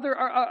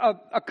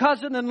a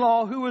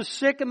cousin-in-law who was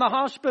sick in the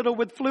hospital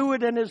with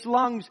fluid in his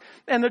lungs.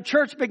 And the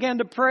church began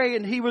to pray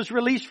and he was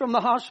released from the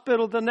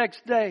hospital the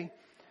next day.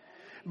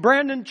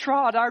 Brandon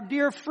Trott, our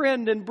dear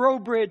friend in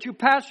Brobridge, who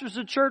pastors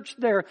a church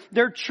there,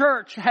 their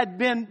church had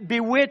been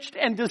bewitched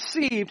and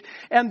deceived,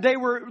 and they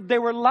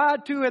were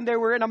lied to, and they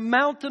were in a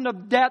mountain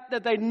of debt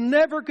that they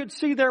never could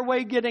see their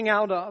way getting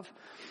out of.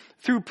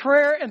 Through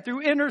prayer and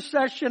through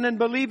intercession and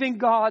believing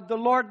God, the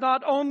Lord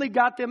not only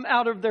got them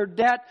out of their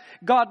debt,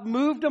 God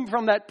moved them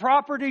from that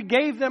property,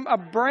 gave them a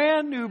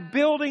brand new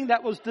building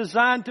that was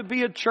designed to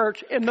be a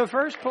church in the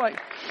first place.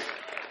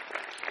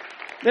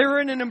 They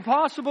were in an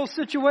impossible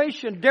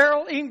situation.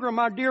 Daryl Ingram,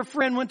 our dear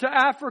friend, went to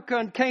Africa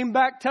and came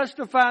back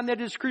testifying that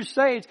his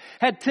crusades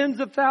had tens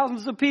of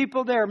thousands of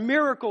people there.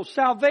 Miracles,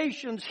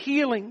 salvations,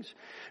 healings.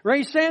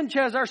 Ray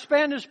Sanchez, our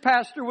Spanish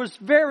pastor, was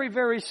very,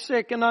 very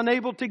sick and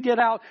unable to get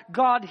out.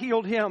 God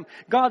healed him.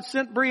 God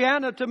sent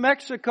Brianna to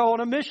Mexico on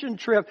a mission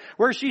trip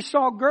where she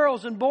saw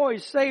girls and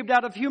boys saved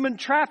out of human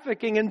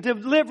trafficking and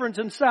deliverance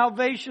and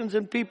salvations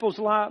in people's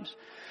lives.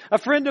 A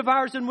friend of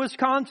ours in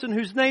Wisconsin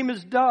whose name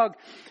is Doug,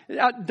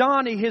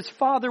 Donnie, his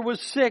father was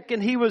sick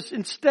and he was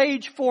in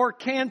stage 4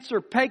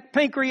 cancer,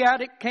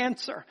 pancreatic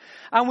cancer.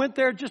 I went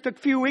there just a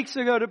few weeks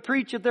ago to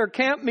preach at their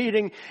camp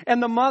meeting,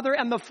 and the mother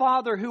and the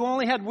father, who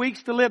only had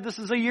weeks to live, this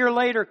is a year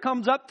later,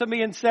 comes up to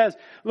me and says,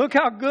 "Look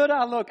how good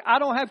I look. I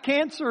don't have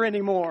cancer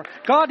anymore."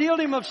 God healed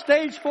him of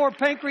stage 4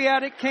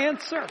 pancreatic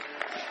cancer.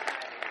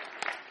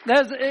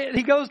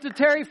 He goes to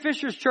Terry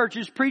Fisher's church.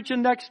 He's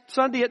preaching next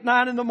Sunday at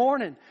 9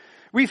 a.m.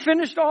 We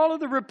finished all of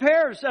the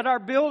repairs at our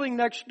building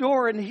next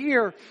door and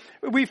here.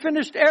 We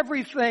finished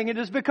everything. It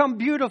has become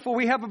beautiful.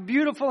 We have a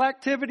beautiful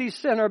activity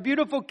center, a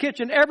beautiful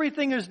kitchen.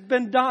 Everything has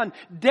been done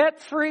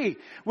debt-free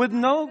with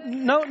no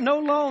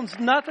loans.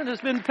 Nothing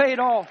has been paid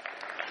off.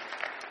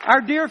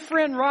 Our dear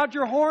friend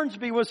Roger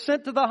Hornsby was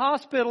sent to the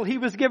hospital. He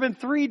was given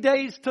 3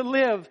 days to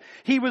live.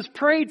 He was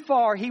prayed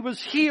for. He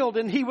was healed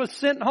and he was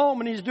sent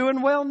home, and he's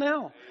doing well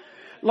now.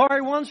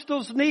 Laurie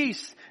Wunstle's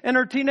niece and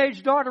her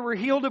teenage daughter were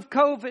healed of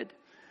COVID.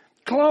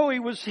 Chloe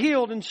was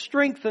healed and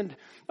strengthened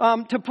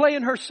to play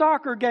in her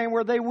soccer game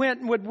where they went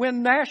and would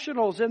win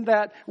nationals in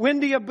that.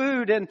 Wendy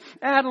Abood and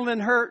Adeline,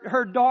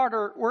 her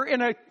daughter, were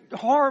in a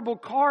horrible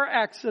car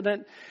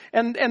accident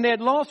and they had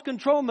lost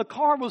control and the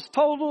car was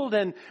totaled,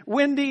 and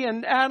Wendy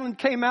and Adeline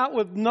came out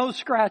with no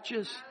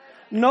scratches,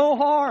 no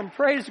harm.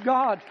 Praise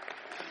God.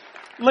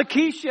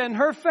 Lakeisha and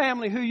her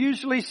family, who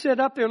usually sit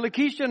up there,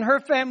 Lakeisha and her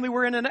family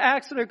were in an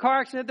accident, a car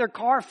accident. Their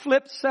car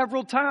flipped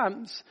several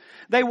times.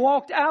 They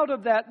walked out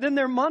of that. Then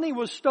their money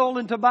was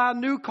stolen to buy a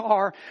new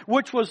car,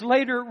 which was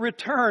later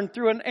returned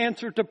through an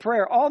answer to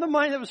prayer. All the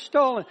money that was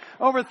stolen,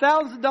 over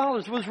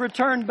 $1,000, was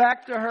returned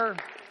back to her.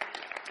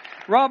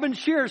 Robin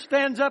Shear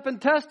stands up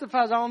and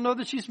testifies. I don't know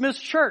that she's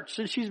missed church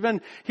since she's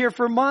been here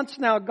for months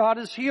now. God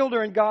has healed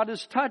her and God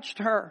has touched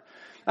her.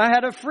 I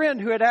had a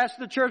friend who had asked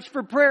the church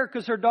for prayer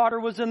because her daughter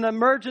was in the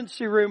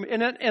emergency room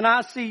in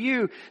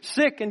ICU,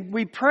 sick, and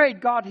we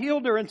prayed. God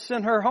healed her and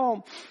sent her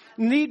home.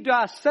 Need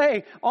I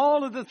say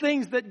all of the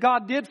things that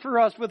God did for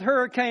us with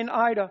Hurricane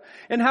Ida,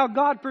 and how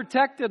God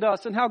protected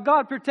us, and how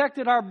God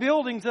protected our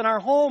buildings and our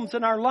homes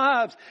and our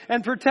lives,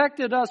 and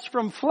protected us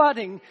from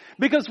flooding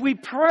because we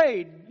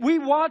prayed. We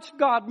watched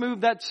God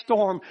move that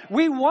storm.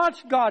 We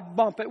watched God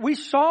bump it. We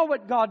saw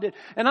what God did.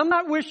 And I'm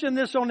not wishing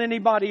this on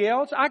anybody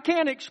else. I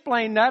can't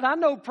explain that. I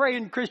know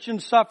praying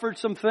Christians suffered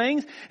some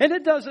things, and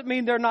it doesn't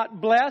mean they're not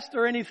blessed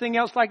or anything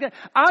else like that.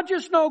 I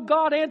just know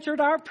God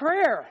answered our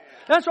prayer.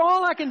 That's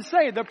all I can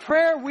say. The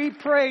prayer we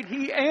prayed,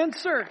 He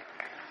answered.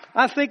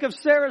 I think of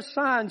Sarah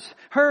Sines.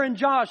 Her and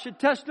Josh had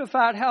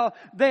testified how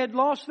they had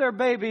lost their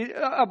baby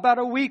about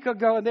a week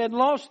ago, and they had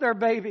lost their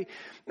baby.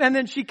 And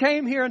then she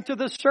came here into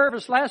the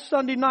service last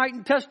Sunday night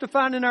and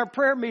testified in our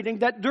prayer meeting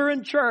that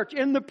during church,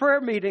 in the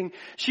prayer meeting,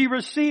 she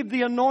received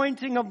the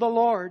anointing of the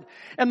Lord.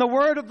 And the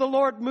word of the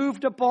Lord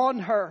moved upon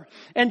her.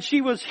 And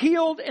she was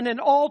healed in an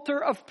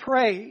altar of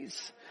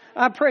praise.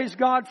 I praise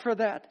God for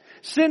that.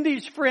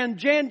 Cindy's friend,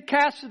 Jan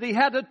Cassidy,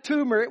 had a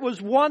tumor. It was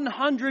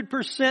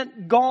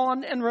 100%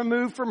 gone and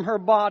removed from her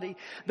body.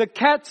 The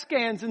CAT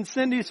scans in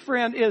Cindy's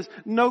friend is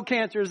no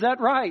cancer. Is that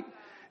right?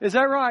 Is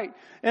that right?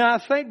 And I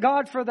thank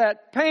God for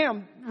that.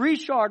 Pam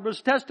Richard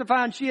was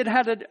testifying she had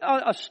had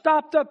a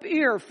stopped up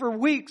ear for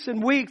weeks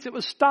and weeks. It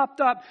was stopped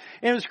up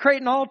and it was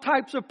creating all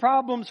types of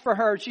problems for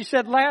her. She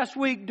said last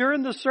week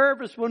during the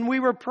service when we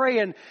were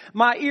praying,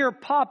 my ear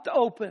popped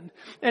open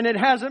and it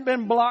hasn't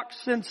been blocked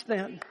since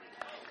then.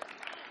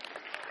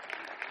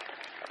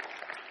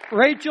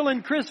 Rachel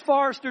and Chris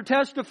Forrester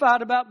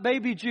testified about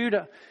baby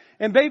Judah.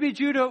 And baby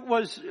Judah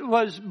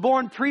was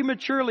born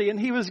prematurely and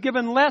he was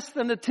given less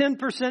than a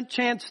 10%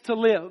 chance to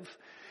live.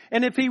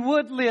 And if he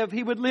would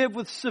live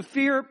with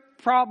severe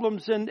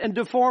problems and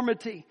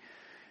deformity.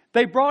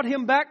 They brought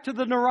him back to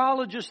the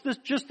neurologist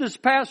just this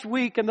past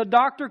week and the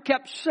doctor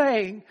kept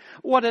saying,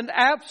 what an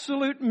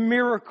absolute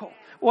miracle.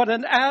 What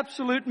an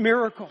absolute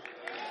miracle.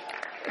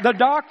 The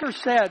doctor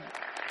said,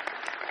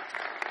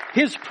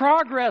 his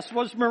progress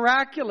was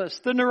miraculous.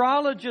 The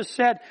neurologist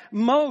said,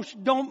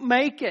 most don't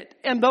make it.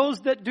 And those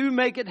that do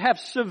make it have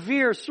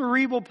severe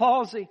cerebral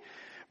palsy.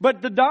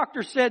 But the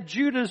doctor said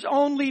Judah's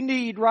only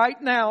need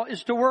right now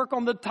is to work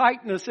on the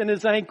tightness in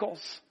his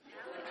ankles.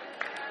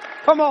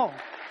 Come on.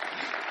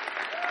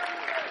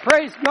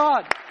 Praise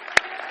God.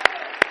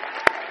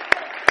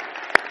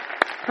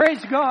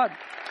 Praise God.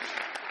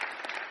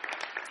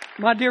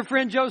 My dear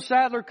friend Joe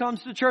Sadler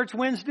comes to church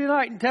Wednesday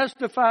night and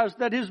testifies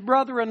that his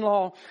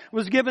brother-in-law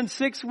was given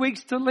 6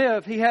 weeks to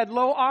live. He had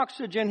low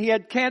oxygen. He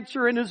had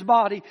cancer in his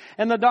body.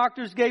 And the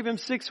doctors gave him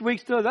 6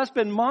 weeks to live. That's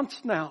been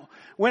months now.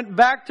 Went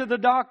back to the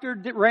doctor,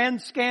 ran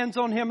scans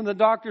on him, and the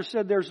doctor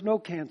said, there's no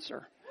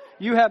cancer.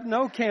 You have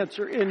no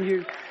cancer in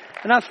you.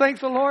 And I thank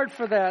the Lord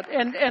for that.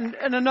 And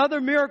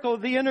another miracle,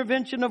 the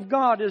intervention of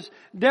God, is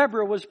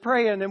Deborah was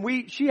praying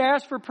and she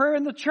asked for prayer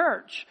in the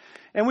church.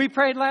 And we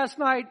prayed last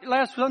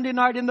Sunday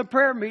night in the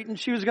prayer meeting.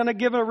 She was going to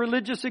give a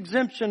religious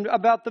exemption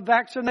about the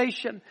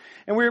vaccination.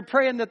 And we were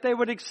praying that they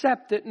would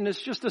accept it. And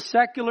it's just a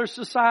secular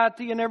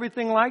society and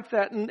everything like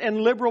that.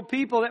 And liberal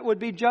people that would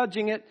be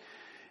judging it.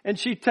 And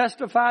she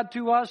testified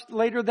to us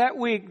later that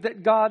week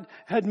that God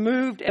had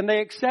moved and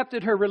they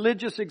accepted her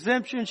religious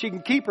exemption. She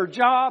can keep her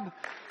job.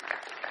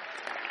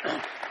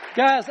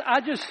 Guys,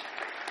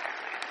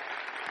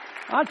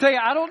 I'll tell you,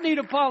 I don't need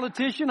a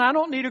politician. I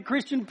don't need a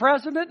Christian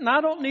president. And I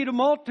don't need a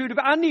multitude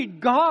I need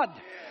God.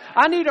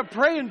 I need a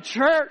praying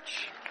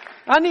church.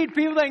 I need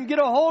people that can get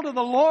a hold of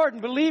the Lord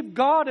and believe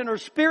God and are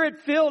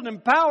spirit-filled and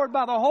empowered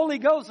by the Holy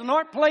Ghost and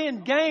aren't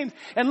playing games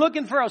and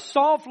looking for a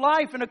soft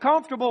life and a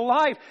comfortable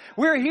life.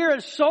 We're here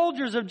as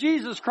soldiers of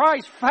Jesus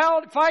Christ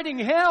fighting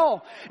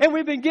hell. And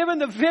we've been given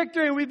the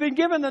victory and we've been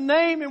given the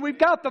name and we've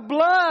got the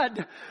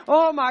blood.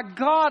 Oh my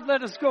God,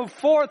 let us go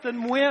forth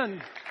and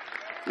win.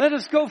 Let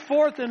us go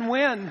forth and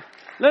win.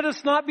 Let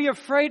us not be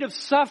afraid of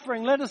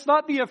suffering. Let us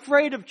not be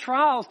afraid of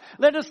trials.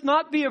 Let us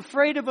not be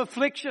afraid of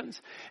afflictions.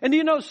 And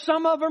you know,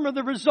 some of them are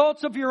the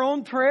results of your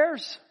own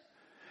prayers.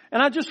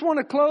 And I just want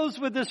to close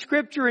with this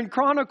scripture in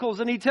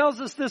Chronicles. And he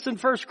tells us this in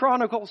 1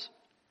 Chronicles.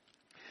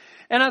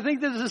 And I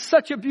think this is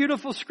such a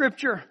beautiful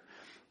scripture.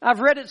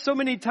 I've read it so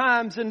many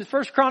times in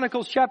 1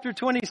 Chronicles chapter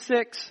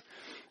 26.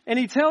 And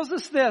he tells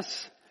us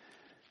this.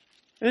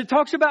 And it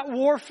talks about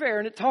warfare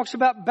and it talks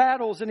about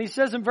battles. And he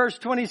says in verse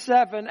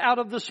 27, out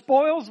of the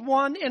spoils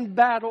won in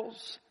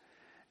battles,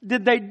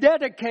 did they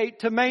dedicate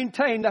to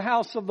maintain the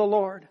house of the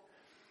Lord.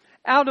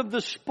 Out of the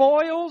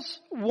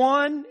spoils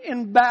won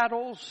in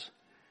battles,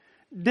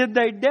 did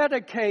they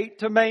dedicate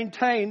to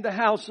maintain the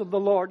house of the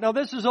Lord. Now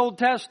this is Old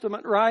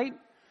Testament, right?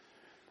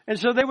 And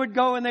so they would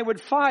go and they would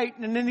fight.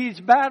 And in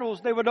these battles,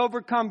 they would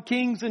overcome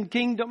kings and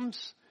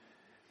kingdoms.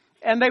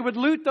 And they would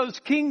loot those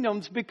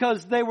kingdoms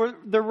because they were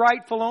the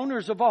rightful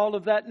owners of all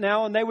of that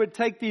now. And they would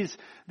take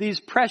these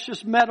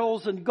precious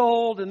metals and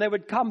gold and they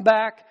would come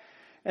back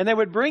and they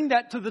would bring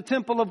that to the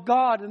temple of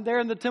God. And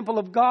there in the temple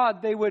of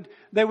God, they would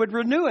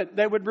renew it.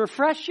 They would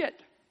refresh it.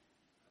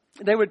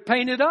 They would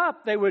paint it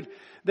up. They would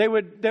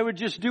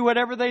just do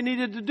whatever they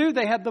needed to do.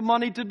 They had the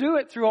money to do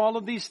it through all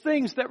of these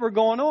things that were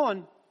going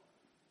on.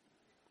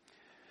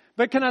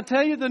 But can I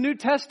tell you the New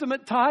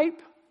Testament type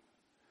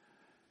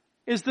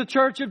is the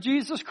church of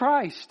Jesus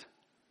Christ.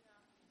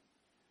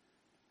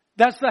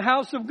 That's the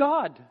house of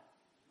God.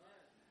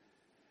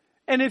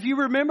 And if you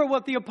remember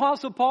what the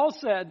Apostle Paul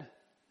said,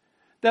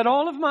 that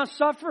all of my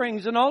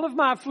sufferings and all of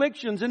my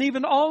afflictions and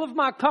even all of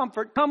my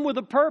comfort come with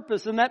a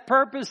purpose. And that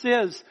purpose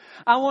is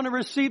I want to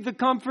receive the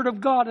comfort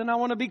of God and I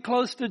want to be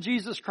close to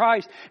Jesus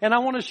Christ. And I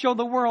want to show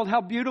the world how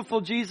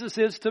beautiful Jesus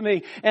is to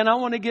me. And I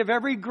want to give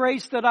every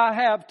grace that I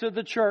have to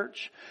the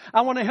church.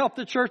 I want to help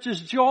the church's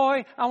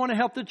joy. I want to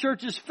help the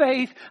church's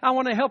faith. I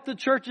want to help the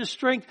church's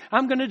strength.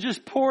 I'm going to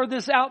just pour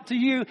this out to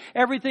you.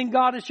 Everything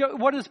God has shown.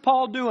 What is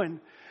Paul doing?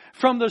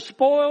 From the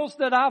spoils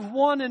that I've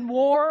won in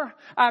war,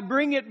 I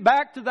bring it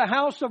back to the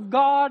house of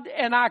God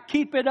and I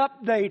keep it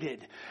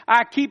updated.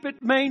 I keep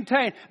it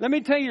maintained. Let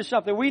me tell you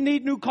something. We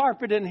need new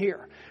carpet in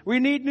here. We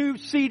need new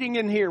seating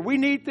in here. We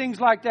need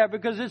things like that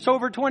because it's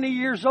over 20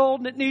 years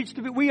old and it needs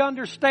to be. We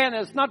understand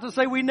it. It's not to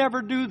say we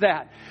never do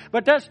that.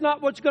 But that's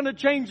not what's going to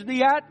change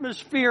the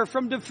atmosphere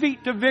from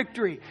defeat to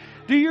victory.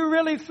 Do you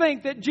really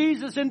think that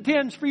Jesus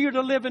intends for you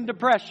to live in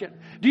depression?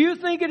 Do you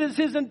think it is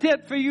His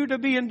intent for you to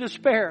be in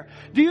despair?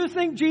 Do you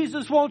think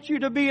Jesus wants you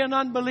to be in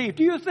unbelief?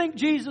 Do you think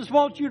Jesus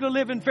wants you to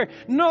live in fear?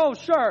 No,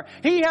 sir.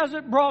 He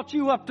hasn't brought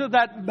you up to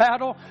that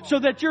battle so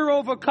that you're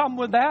overcome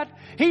with that.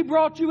 He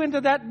brought you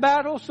into that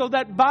battle so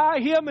that by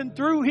Him and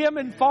through Him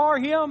and for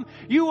Him,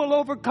 you will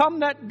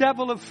overcome that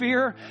devil of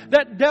fear,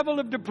 that devil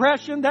of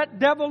depression, that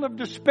devil of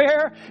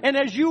despair. And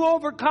as you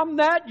overcome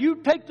that, you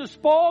take the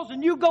spoils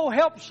and you go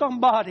help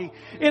somebody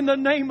in the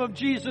name of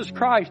Jesus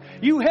Christ.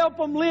 You help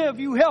them live.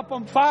 You help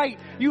them fight.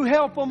 You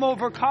help them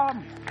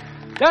overcome.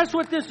 That's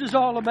what this is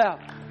all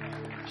about.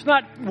 It's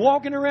not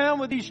walking around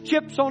with these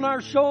chips on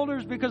our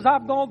shoulders because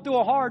I've gone through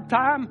a hard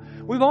time.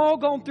 We've all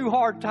gone through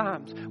hard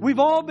times. We've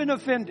all been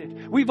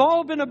offended. We've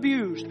all been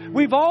abused.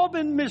 We've all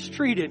been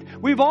mistreated.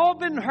 We've all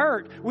been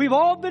hurt. We've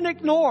all been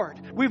ignored.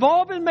 We've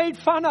all been made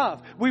fun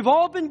of. We've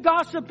all been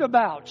gossiped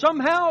about.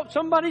 Somehow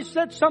somebody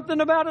said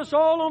something about us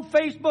all on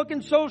Facebook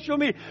and social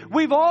media.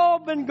 We've all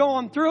been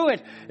going through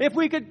it. If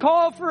we could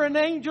call for an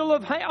angel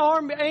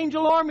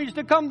armies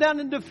to come down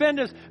and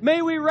defend us,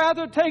 may we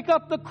rather take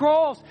up the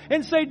cross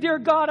and say, dear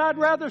God, I'd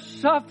rather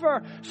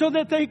suffer so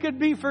that they could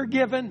be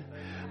forgiven.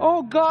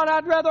 Oh God,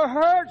 I'd rather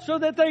hurt so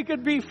that they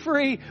could be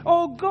free.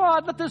 Oh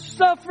God, let the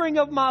suffering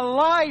of my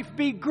life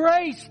be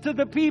grace to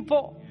the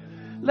people.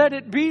 Let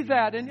it be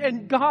that.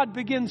 And God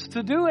begins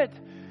to do it.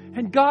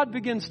 And God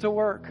begins to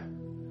work.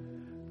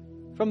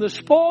 From the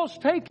spoils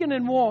taken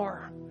in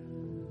war,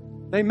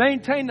 they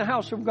maintain the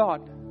house of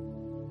God.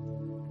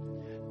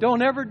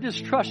 Don't ever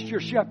distrust your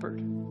shepherd.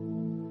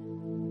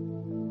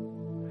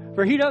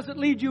 For He doesn't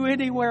lead you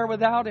anywhere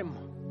without Him.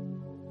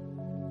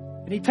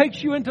 And He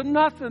takes you into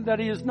nothing that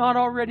He has not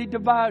already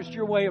devised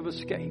your way of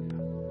escape.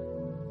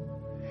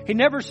 He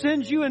never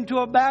sends you into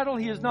a battle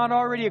He has not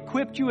already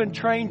equipped you and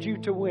trained you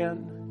to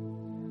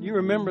win. You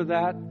remember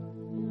that.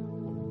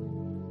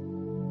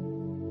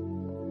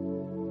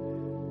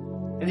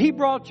 And He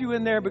brought you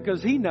in there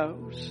because He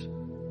knows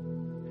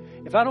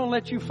if I don't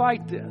let you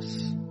fight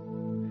this,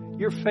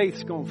 your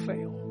faith's going to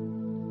fail.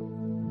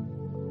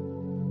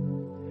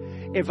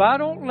 If I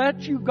don't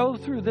let you go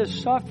through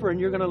this suffering,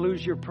 you're going to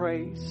lose your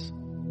praise.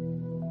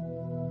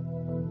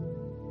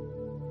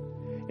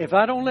 If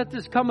I don't let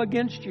this come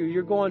against you,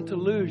 you're going to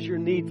lose your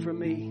need for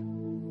me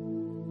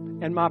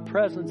and my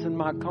presence and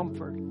my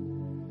comfort.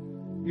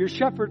 Your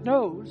shepherd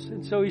knows,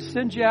 and so He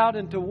sends you out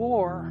into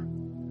war,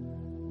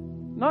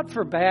 not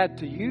for bad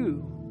to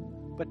you,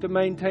 but to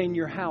maintain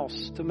your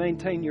house, to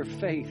maintain your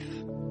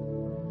faith,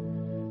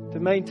 to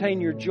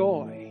maintain your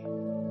joy,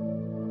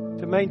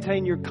 to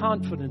maintain your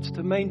confidence,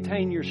 to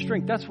maintain your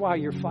strength. That's why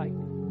you're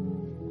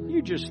fighting.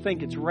 You just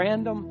think it's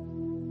random.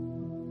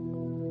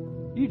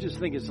 You just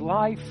think it's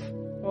life.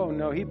 Oh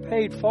no, He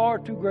paid far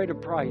too great a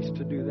price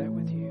to do that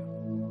with you.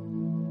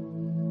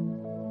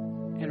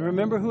 And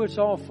remember who it's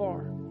all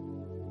for.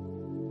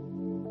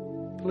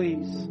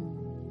 Please.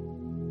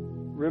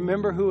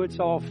 Remember who it's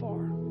all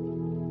for.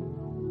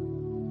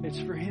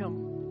 It's for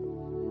Him.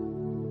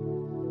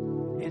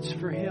 It's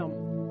for Him.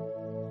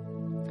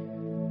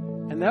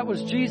 And that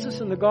was Jesus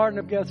in the Garden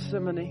of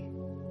Gethsemane.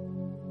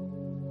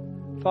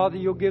 Father,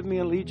 You'll give me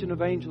a legion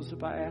of angels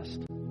if I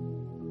asked.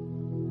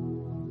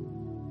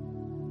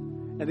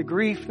 And the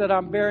grief that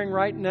I'm bearing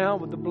right now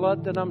with the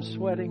blood that I'm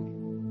sweating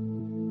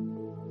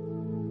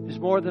is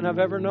more than I've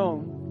ever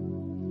known.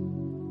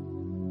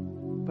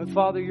 But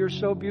Father, You're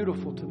so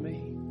beautiful to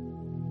me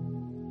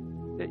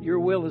that Your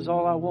will is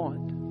all I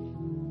want.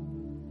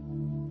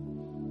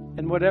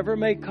 And whatever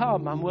may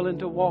come, I'm willing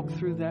to walk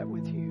through that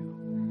with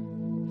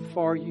You,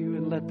 for You,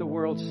 and let the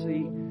world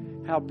see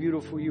how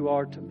beautiful You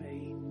are to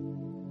me.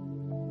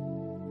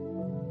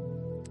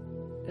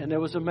 And there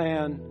was a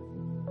man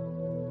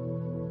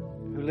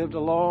who lived a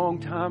long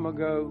time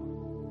ago,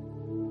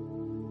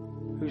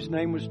 whose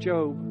name was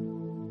Job.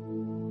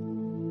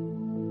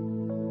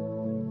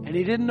 And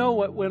he didn't know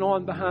what went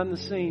on behind the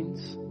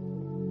scenes.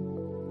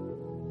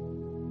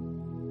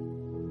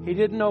 He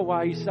didn't know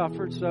why he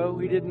suffered so.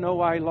 He didn't know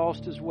why he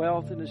lost his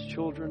wealth and his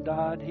children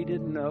died. He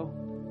didn't know.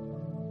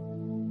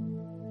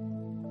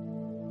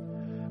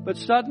 But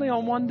suddenly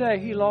on one day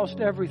he lost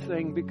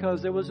everything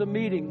because there was a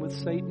meeting with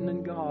Satan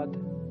and God.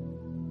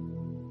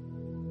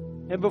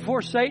 And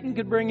before Satan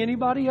could bring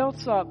anybody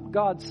else up,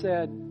 God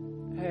said,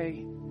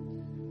 hey,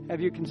 have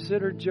you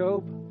considered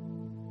Job?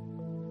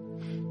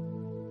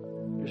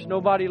 There's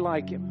nobody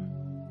like him.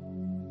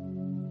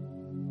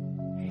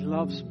 He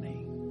loves me.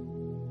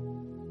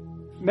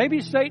 Maybe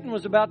Satan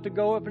was about to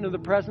go up into the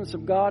presence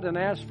of God and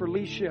ask for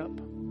leadership.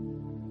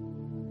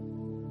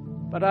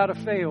 But I'd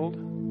have failed.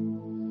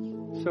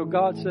 So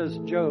God says,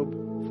 Job,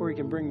 before He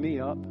can bring me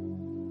up,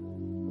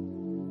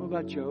 what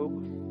about Job?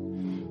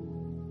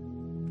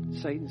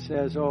 Satan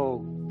says,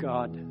 oh,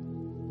 God,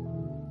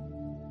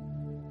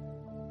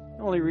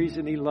 the only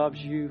reason he loves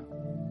you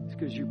is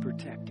because you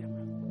protect him.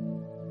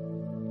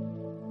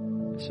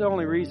 It's the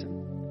only reason.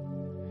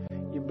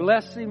 You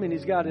bless him and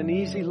he's got an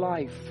easy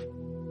life.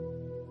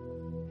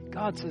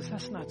 God says,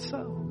 that's not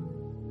so.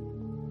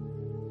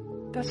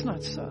 That's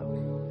not so.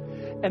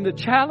 And the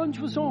challenge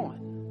was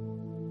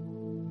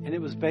on. And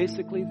it was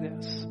basically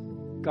this.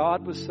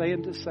 God was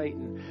saying to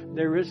Satan,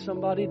 there is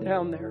somebody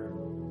down there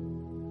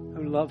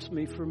who loves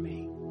me for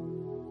me.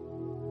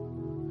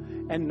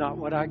 And not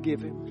what I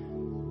give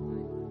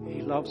him.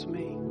 He loves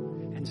me.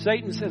 And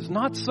Satan says,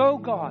 not so,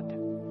 God.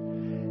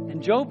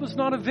 And Job was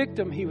not a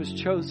victim. He was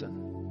chosen.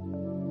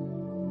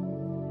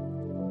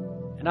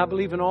 And I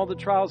believe in all the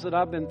trials that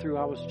I've been through,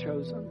 I was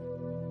chosen.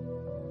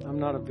 I'm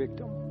not a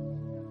victim.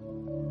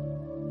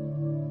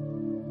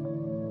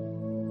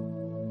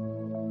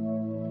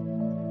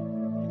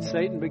 And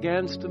Satan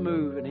begins to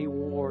move, and he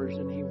wars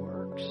and he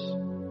works.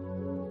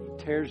 He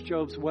tears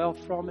Job's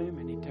wealth from him,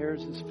 and he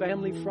tears his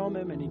family from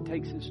him, and he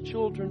takes his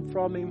children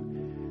from him.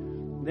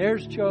 And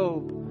there's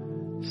Job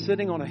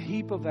sitting on a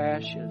heap of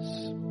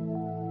ashes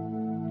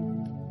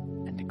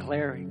and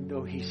declaring,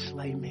 though he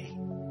slay me,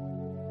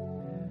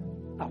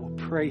 I will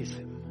praise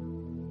him.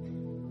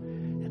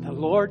 And the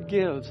Lord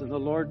gives and the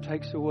Lord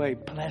takes away.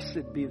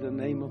 Blessed be the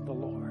name of the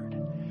Lord.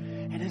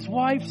 And his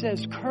wife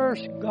says,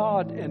 curse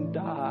God and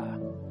die.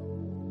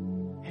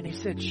 And he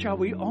said, shall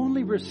we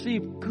only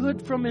receive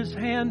good from his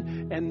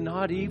hand and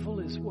not evil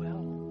as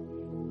well?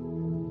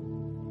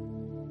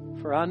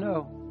 For I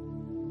know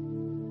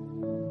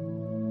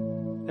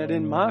that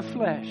in my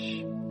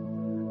flesh,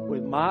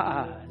 with my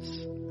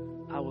eyes,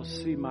 I will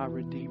see my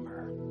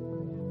Redeemer.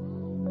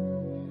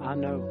 I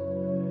know.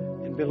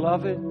 And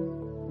beloved,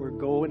 we're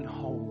going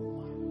home.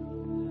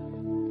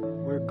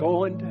 We're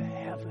going to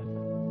heaven.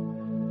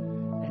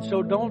 And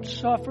so don't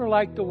suffer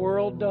like the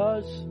world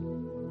does.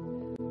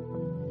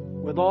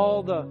 With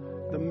all the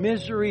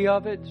misery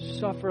of it,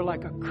 suffer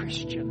like a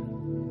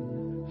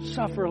Christian.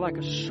 Suffer like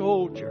a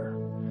soldier.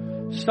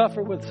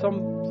 Suffer with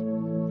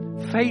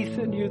some faith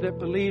in you that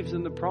believes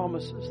in the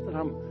promises that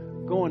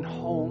I'm going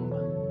home.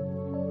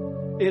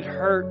 It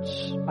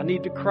hurts. I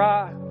need to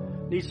cry.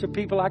 I need some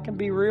people I can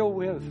be real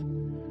with.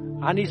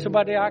 I need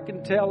somebody I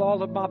can tell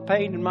all of my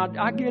pain and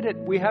I get it.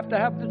 We have to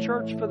have the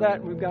church for that,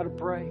 and we've got to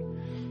pray.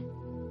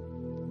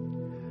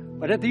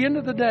 But at the end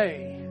of the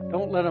day,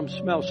 don't let them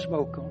smell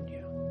smoke on you.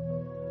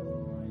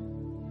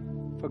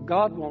 For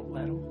God won't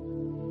let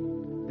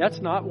them. That's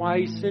not why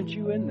He sent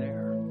you in there.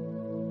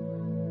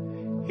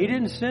 He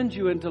didn't send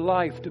you into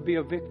life to be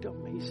a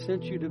victim. He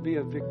sent you to be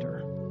a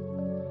victor.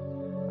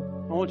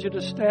 I want you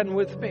to stand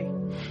with me.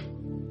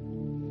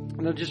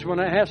 And I just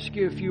want to ask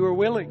you if you are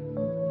willing.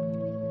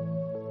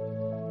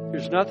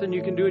 There's nothing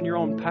you can do in your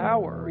own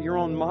power or your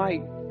own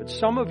might. But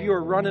some of you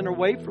are running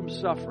away from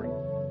suffering.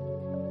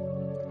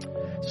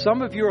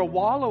 Some of you are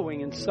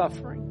wallowing in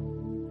suffering.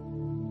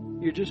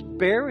 You're just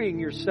burying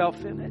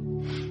yourself in it.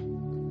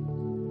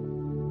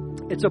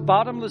 It's a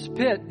bottomless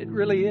pit. It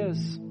really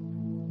is.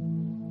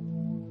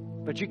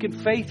 But you can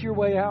faith your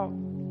way out.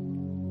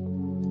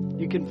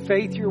 You can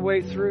faith your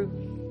way through.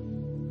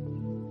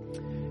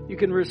 You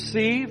can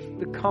receive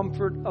the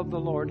comfort of the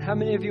Lord. How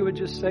many of you would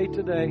just say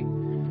today,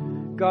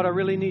 God, I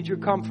really need your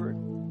comfort.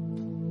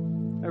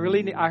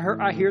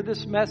 I hear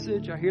this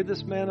message. I hear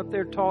this man up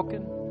there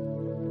talking.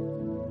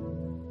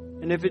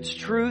 And if it's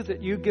true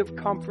that you give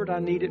comfort, I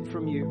need it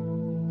from you.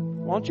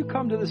 Why don't you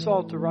come to this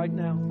altar right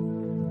now?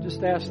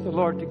 Just ask the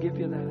Lord to give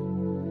you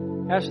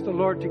that. Ask the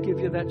Lord to give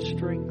you that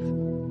strength.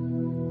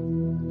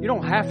 You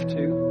don't have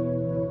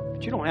to,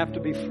 but you don't have to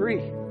be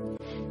free.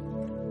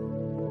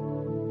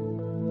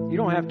 You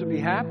don't have to be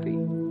happy.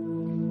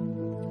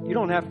 You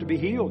don't have to be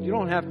healed. You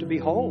don't have to be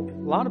whole.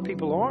 A lot of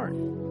people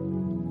aren't.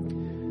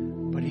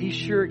 But He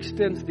sure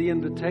extends the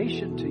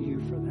invitation to you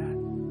for that.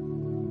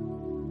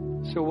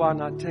 So why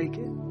not take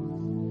it?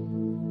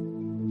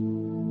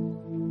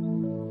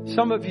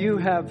 Some of you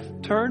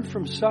have turned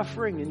from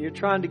suffering and you're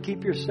trying to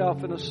keep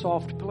yourself in a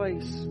soft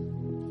place.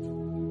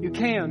 You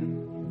can.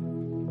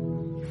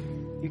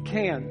 You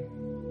can.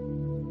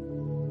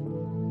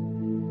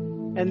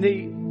 And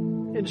the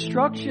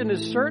instruction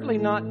is certainly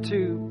not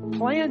to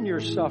plan your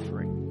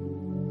suffering.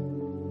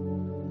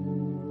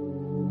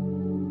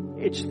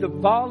 It's the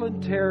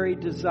voluntary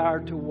desire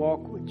to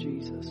walk with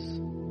Jesus.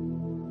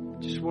 I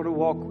just want to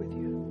walk with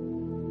you.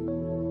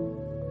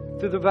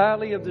 Through the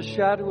valley of the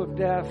shadow of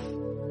death,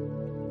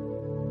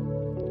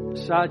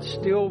 beside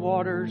still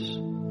waters,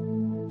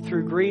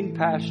 through green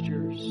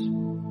pastures,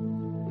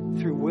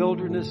 through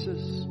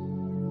wildernesses,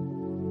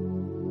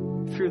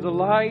 through the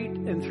light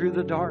and through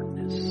the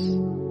darkness,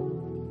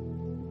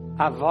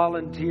 I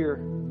volunteer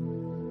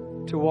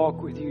to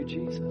walk with you,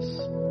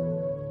 Jesus.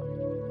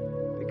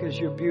 Because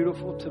you're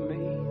beautiful to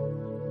me.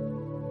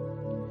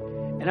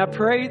 And I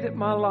pray that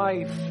my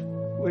life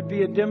would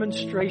be a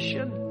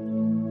demonstration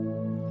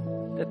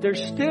that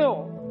there's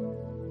still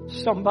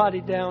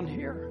somebody down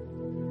here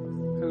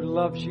who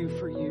loves you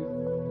for you.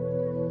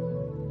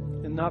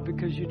 And not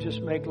because you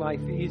just make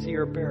life easy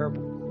or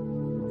bearable,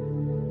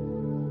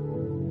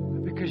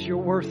 because you're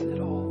worth it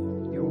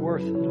all. You're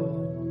worth it all.